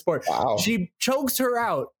fighter in the sport. Wow. She chokes her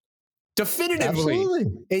out definitively. Absolutely.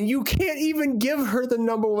 And you can't even give her the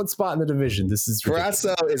number one spot in the division. This is ridiculous.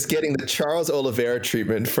 Grasso is getting the Charles Oliveira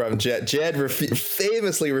treatment from Jed. Jed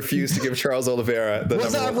famously refused to give Charles Oliveira the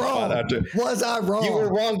number one spot after. Was I wrong? You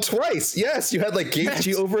were wrong twice. Yes, you had like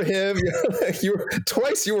Gaethje over him. You were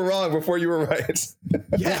twice. You were wrong before you were right.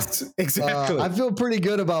 Yes, exactly. I feel pretty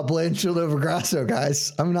good about Blanchfield over Grasso,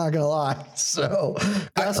 guys. I'm not gonna lie. So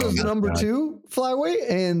Grasso's number two flyweight,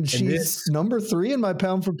 and she's number three in my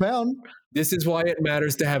pound for pound. This is why it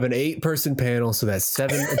matters to have an 8-person panel so that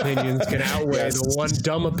 7 opinions can outweigh the one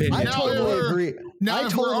dumb opinion. I totally agree. Now, I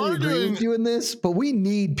totally agree with you in this, but we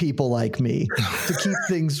need people like me to keep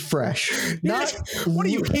things fresh. Not what are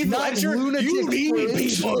you, Heath Ledger? You need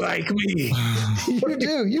people like me. You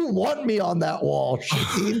do. You want me on that wall,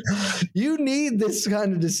 Shane. You need this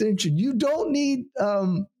kind of dissension. You don't need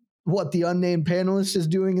what the unnamed panelist is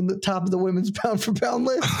doing in the top of the women's pound for pound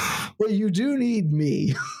list, but you do need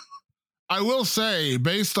me. I will say,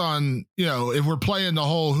 based on, if we're playing the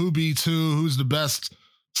whole who beats who's the best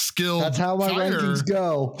skilled, that's how my fighter, rankings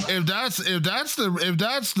go. If that's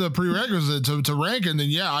the prerequisite to ranking, then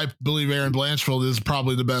yeah, I believe Erin Blanchfield is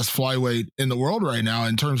probably the best flyweight in the world right now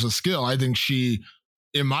in terms of skill. I think she,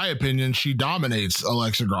 in my opinion, she dominates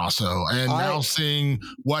Alexa Grasso. And now seeing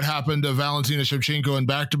what happened to Valentina Shevchenko in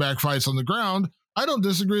back-to-back fights on the ground, I don't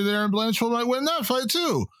disagree that Erin Blanchfield might win that fight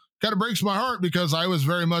too. Kind of breaks my heart because I was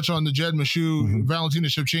very much on the Jed Meshew, Valentina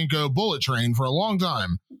Shevchenko bullet train for a long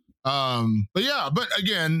time. But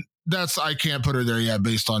again, I can't put her there yet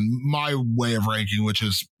based on my way of ranking, which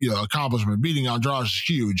is, accomplishment. Beating Andrade is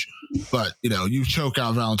huge, but you choke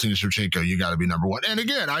out Valentina Shevchenko, you got to be number one. And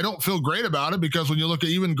again, I don't feel great about it because when you look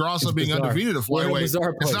at even Grasso being undefeated at flyweight,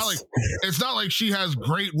 it's not like she has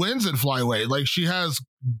great wins at flyweight. Like she has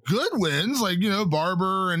good wins, like,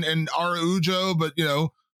 Barber and Araujo, but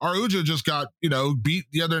Araujo just got, beat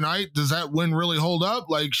the other night. Does that win really hold up?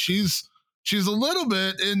 Like she's a little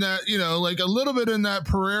bit in that, like a little bit in that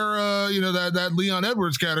Pereira, that Leon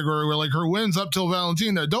Edwards category where like her wins up till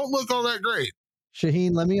Valentina don't look all that great.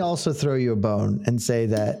 Shaheen, let me also throw you a bone and say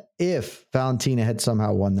that if Valentina had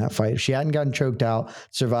somehow won that fight, if she hadn't gotten choked out,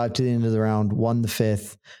 survived to the end of the round, won the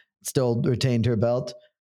 5th, still retained her belt,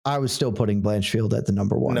 I was still putting Blanchfield at the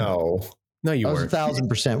number one. No, you weren't.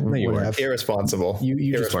 1,000% would have. Irresponsible.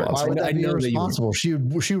 You just weren't. Why would that be irresponsible? She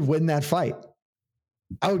would win that fight.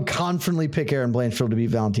 I would confidently pick Erin Blanchfield to beat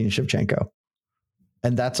Valentina Shevchenko.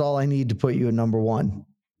 And that's all I need to put you at number one.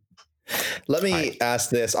 Let me ask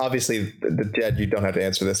this. Obviously, Jed, you don't have to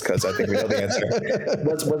answer this because I think we know the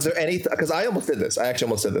answer. Was there any? Because I almost did this. I actually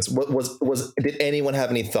almost did this. Did anyone have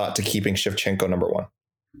any thought to keeping Shevchenko number one?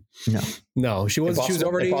 No. She was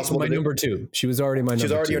already my number two. She was already my number two. She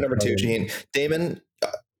was already your number two, Shaheen. Damon,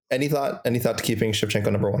 any thought to keeping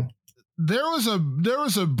Shevchenko number one? There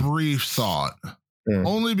was a brief thought.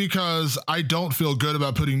 Only because I don't feel good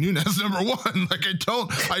about putting Nunes number one. Like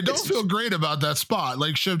I don't feel great about that spot.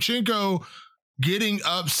 Like Shevchenko getting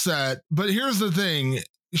upset. But here's the thing.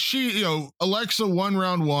 She, Alexa won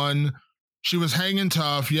round 1. She was hanging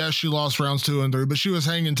tough. Yes, she lost rounds 2 and 3, but she was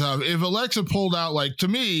hanging tough. If Alexa pulled out, like to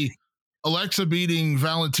me, Alexa beating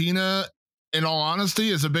Valentina, in all honesty,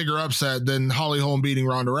 is a bigger upset than Holly Holm beating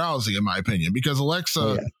Ronda Rousey, in my opinion, because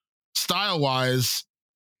Alexa, style-wise,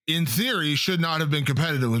 in theory, should not have been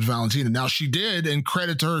competitive with Valentina. Now she did, and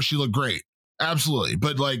credit to her, she looked great. Absolutely.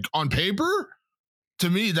 But like on paper, to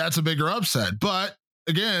me, that's a bigger upset. But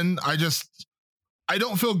again, I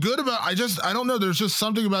don't feel good about. I don't know. There's just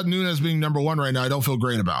something about Nunes being number one right now I don't feel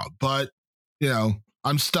great about. But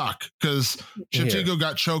I'm stuck because Shevchenko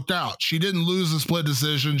got choked out. She didn't lose a split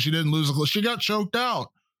decision. She didn't lose she got choked out.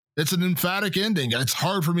 It's an emphatic ending. It's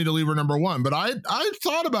hard for me to leave her number one, but I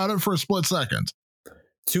thought about it for a split second.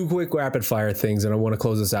 Two quick rapid fire things, and I want to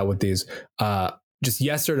close this out with these. Just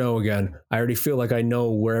yes or no again. I already feel like I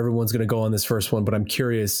know where everyone's going to go on this first one, but I'm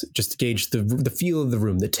curious just to gauge the feel of the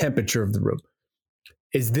room, the temperature of the room.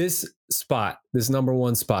 Is this spot, this number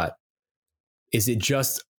one spot, is it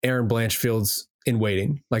just Aaron Blanchfield's in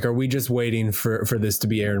waiting? Like, are we just waiting for this to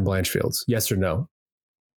be Aaron Blanchfield's? Yes or no?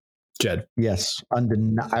 Jed? Yes. I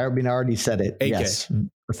already said it. AK. Yes.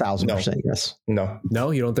 1,000% yes.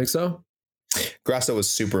 No, you don't think so? Grasso was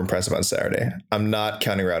super impressive on Saturday. I'm not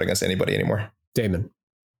counting her out against anybody anymore. Damon?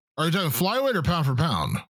 Are you talking flyweight or pound for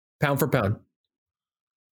pound? Pound for pound.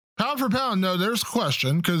 Pound for pound, no, there's a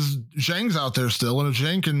question because Zhang's out there still. And if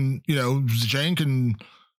Zhang can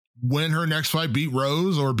win her next fight, beat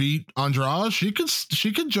Rose or beat Andrade, she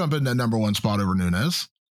could jump in that number one spot over Nunes.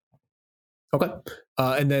 Okay.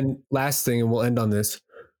 And then last thing, and we'll end on this.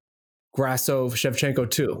 Grasso, Shevchenko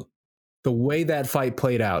 2. The way that fight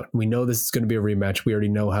played out, we know this is going to be a rematch. We already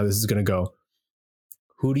know how this is going to go.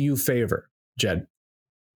 Who do you favor, Jed?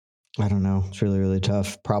 I don't know. It's really, really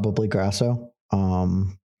tough. Probably Grasso.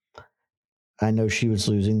 I know she was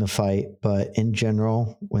losing the fight, but in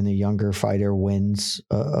general, when a younger fighter wins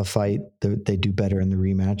a fight, they do better in the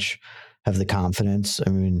rematch, have the confidence.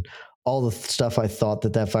 I mean, all the stuff I thought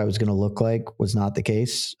that fight was going to look like was not the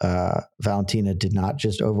case. Valentina did not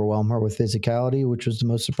just overwhelm her with physicality, which was the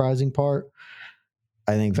most surprising part.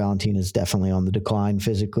 I think Valentina is definitely on the decline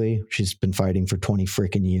physically. She's been fighting for 20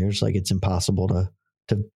 freaking years. Like, it's impossible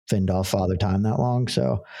to fend off Father Time that long.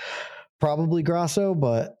 So probably Grasso,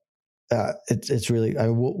 but it's really,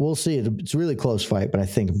 we'll see. It's a really close fight, but I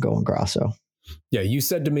think I'm going Grasso. Yeah, you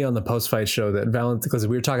said to me on the post-fight show that because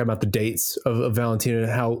we were talking about the dates of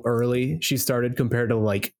Valentina, how early she started compared to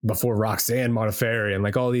like before Roxanne Modafferi and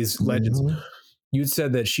like all these legends. Mm-hmm. You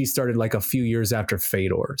said that she started like a few years after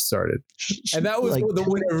Fedor started, and that was like the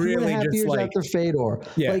one that really just years like after Fedor,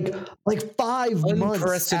 yeah, like 5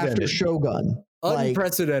 months after Shogun.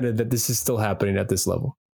 Unprecedented that this is still happening at this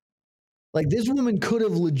level. Like, this woman could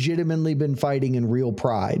have legitimately been fighting in real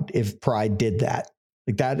Pride if Pride did that.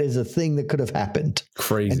 Like, that is a thing that could have happened.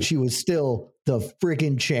 Crazy. And she was still the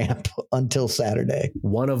freaking champ until Saturday.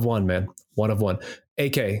 One of one, man. One of one.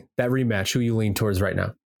 AK, that rematch, who you lean towards right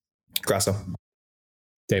now? Grasso.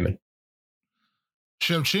 Damon.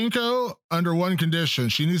 Shevchenko, under one condition.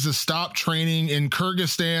 She needs to stop training in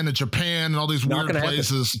Kyrgyzstan and Japan and all these weird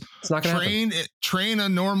places. It's not going to happen. Train a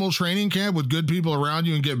normal training camp with good people around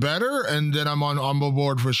you and get better. And then I'm on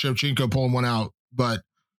board for Shevchenko pulling one out. But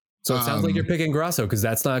so it sounds like you're picking Grasso because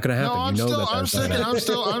that's not going to happen. No, I'm still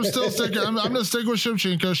sticking. I'm going to stick with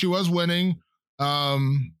Shevchenko. She was winning.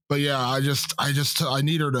 But yeah, I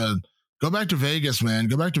need her to go back to Vegas, man.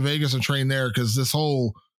 Go back to Vegas and train there because this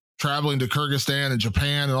whole traveling to Kyrgyzstan and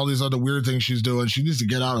Japan and all these other weird things she's doing, she needs to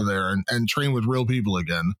get out of there and train with real people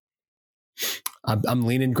again. I'm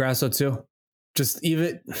leaning Grasso too. Just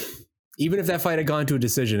even if that fight had gone to a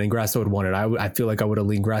decision and Grasso had won it, I feel like I would have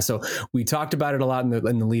leaned Grasso. We talked about it a lot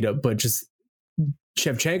in the lead up, but just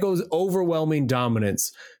Shevchenko's overwhelming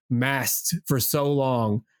dominance masked for so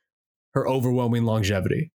long her overwhelming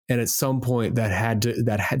longevity. And at some point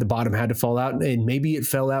the bottom had to fall out, and maybe it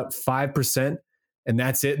fell out 5%. And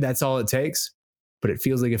that's it. That's all it takes. But it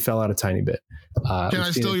feels like it fell out a tiny bit. Can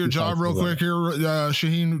I steal your job real quick here,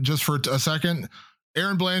 Shaheen, just for a second?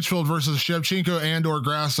 Aaron Blanchfield versus Shevchenko and or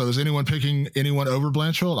Grasso. Is anyone picking anyone over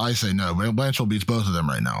Blanchfield? I say no. Blanchfield beats both of them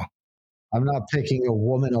right now. I'm not picking a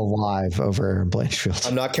woman alive over Aaron Blanchfield.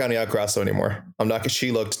 I'm not counting out Grasso anymore.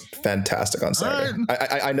 She looked fantastic on Saturday.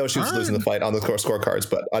 Right. I know she was losing the fight on the scorecards,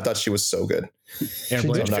 but I thought she was so good. Aaron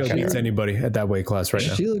Blanchfield beats anybody at that weight class right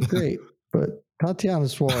now. She looked great, but Tatiana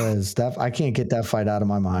Suarez, I can't get that fight out of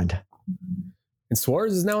my mind. And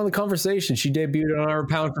Suarez is now in the conversation. She debuted on our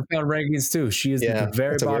pound for pound rankings too. She is at the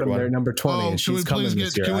very bottom there, number 20. And she's coming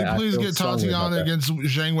this year. Can we please get Tatiana against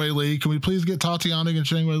Zhang Wei Li? Can we please get Tatiana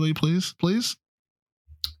against Zhang Wei Li, please? Please?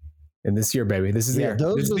 And this year, baby. This is the year.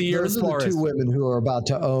 Those are the two women who are about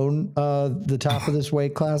to own the top of this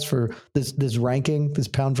weight class for this ranking, this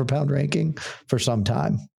pound for pound ranking for some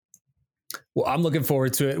time. Well, I'm looking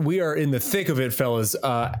forward to it. We are in the thick of it, fellas.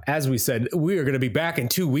 As we said, we are going to be back in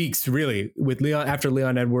 2 weeks, really, with after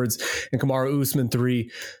Leon Edwards and Kamaru Usman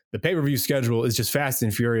 3. the pay-per-view schedule is just fast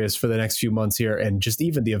and furious for the next few months here. And just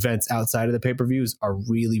even the events outside of the pay-per-views are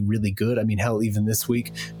really, really good. I mean, hell, even this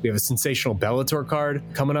week, we have a sensational Bellator card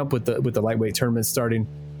coming up with the lightweight tournament starting.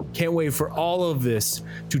 Can't wait for all of this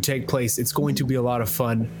to take place. It's going to be a lot of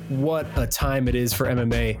fun. What a time it is for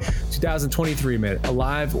MMA. 2023, man.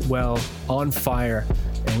 Alive, well, on fire.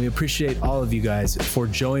 And we appreciate all of you guys for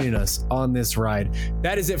joining us on this ride.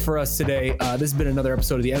 That is it for us today. This has been another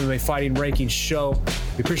episode of the MMA Fighting Rankings Show.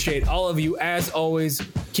 We appreciate all of you. As always,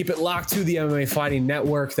 keep it locked to the MMA Fighting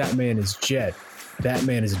Network. That man is Jed. That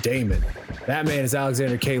man is Damon. That man is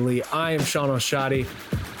Alexander K. Lee. I am Sean Oshadi.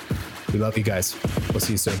 We love you guys. We'll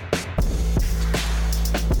see you soon.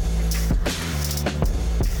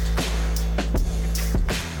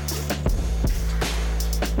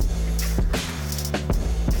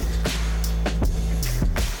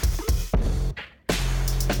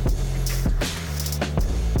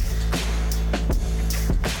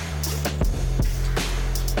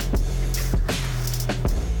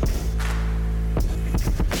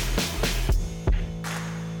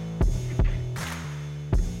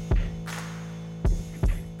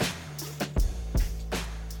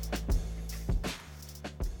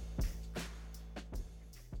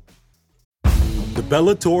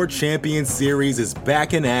 Bellator Champion Series is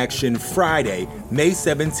back in action Friday, May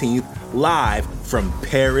 17th, live from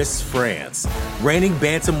Paris, France. Reigning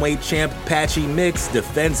bantamweight champ Patchy Mix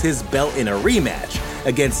defends his belt in a rematch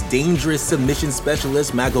against dangerous submission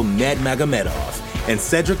specialist Magomed Magomedov. And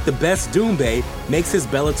Cedric the Best Doumbé makes his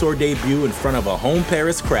Bellator debut in front of a home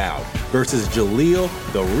Paris crowd versus Jaleel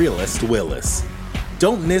the Realist Willis.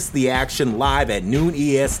 Don't miss the action live at noon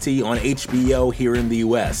EST on HBO here in the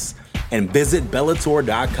US. And visit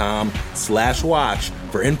Bellator.com/watch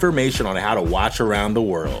for information on how to watch around the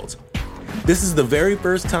world. This is the very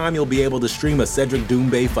first time you'll be able to stream a Cedric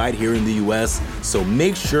Doumbé fight here in the US, so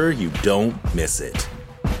make sure you don't miss it.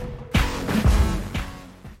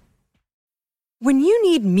 When you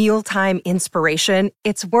need mealtime inspiration,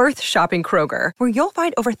 it's worth shopping Kroger, where you'll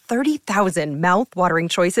find over 30,000 mouth-watering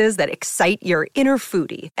choices that excite your inner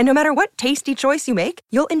foodie. And no matter what tasty choice you make,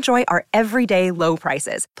 you'll enjoy our everyday low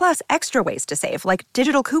prices, plus extra ways to save, like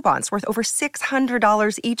digital coupons worth over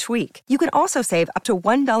 $600 each week. You can also save up to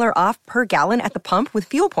 $1 off per gallon at the pump with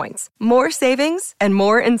fuel points. More savings and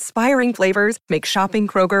more inspiring flavors make shopping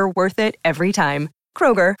Kroger worth it every time.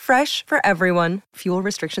 Kroger, fresh for everyone. Fuel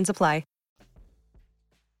restrictions apply.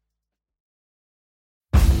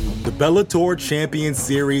 The Bellator Champion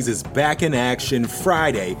Series is back in action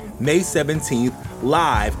Friday, May 17th,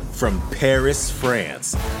 live from Paris,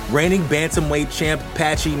 France. Reigning bantamweight champ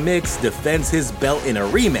Patchy Mix defends his belt in a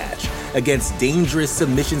rematch against dangerous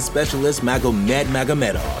submission specialist Magomed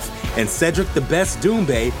Magomedov. And Cedric the Best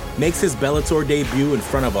Doumbé makes his Bellator debut in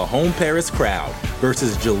front of a home Paris crowd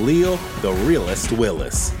versus Jaleel the Realist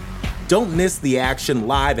Willis. Don't miss the action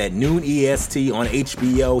live at noon EST on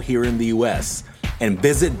HBO here in the US. And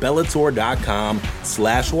visit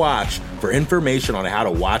Bellator.com/watch for information on how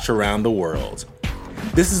to watch around the world.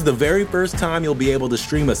 This is the very first time you'll be able to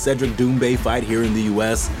stream a Cedric Doumbé fight here in the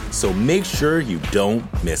US, so make sure you don't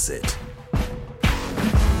miss it.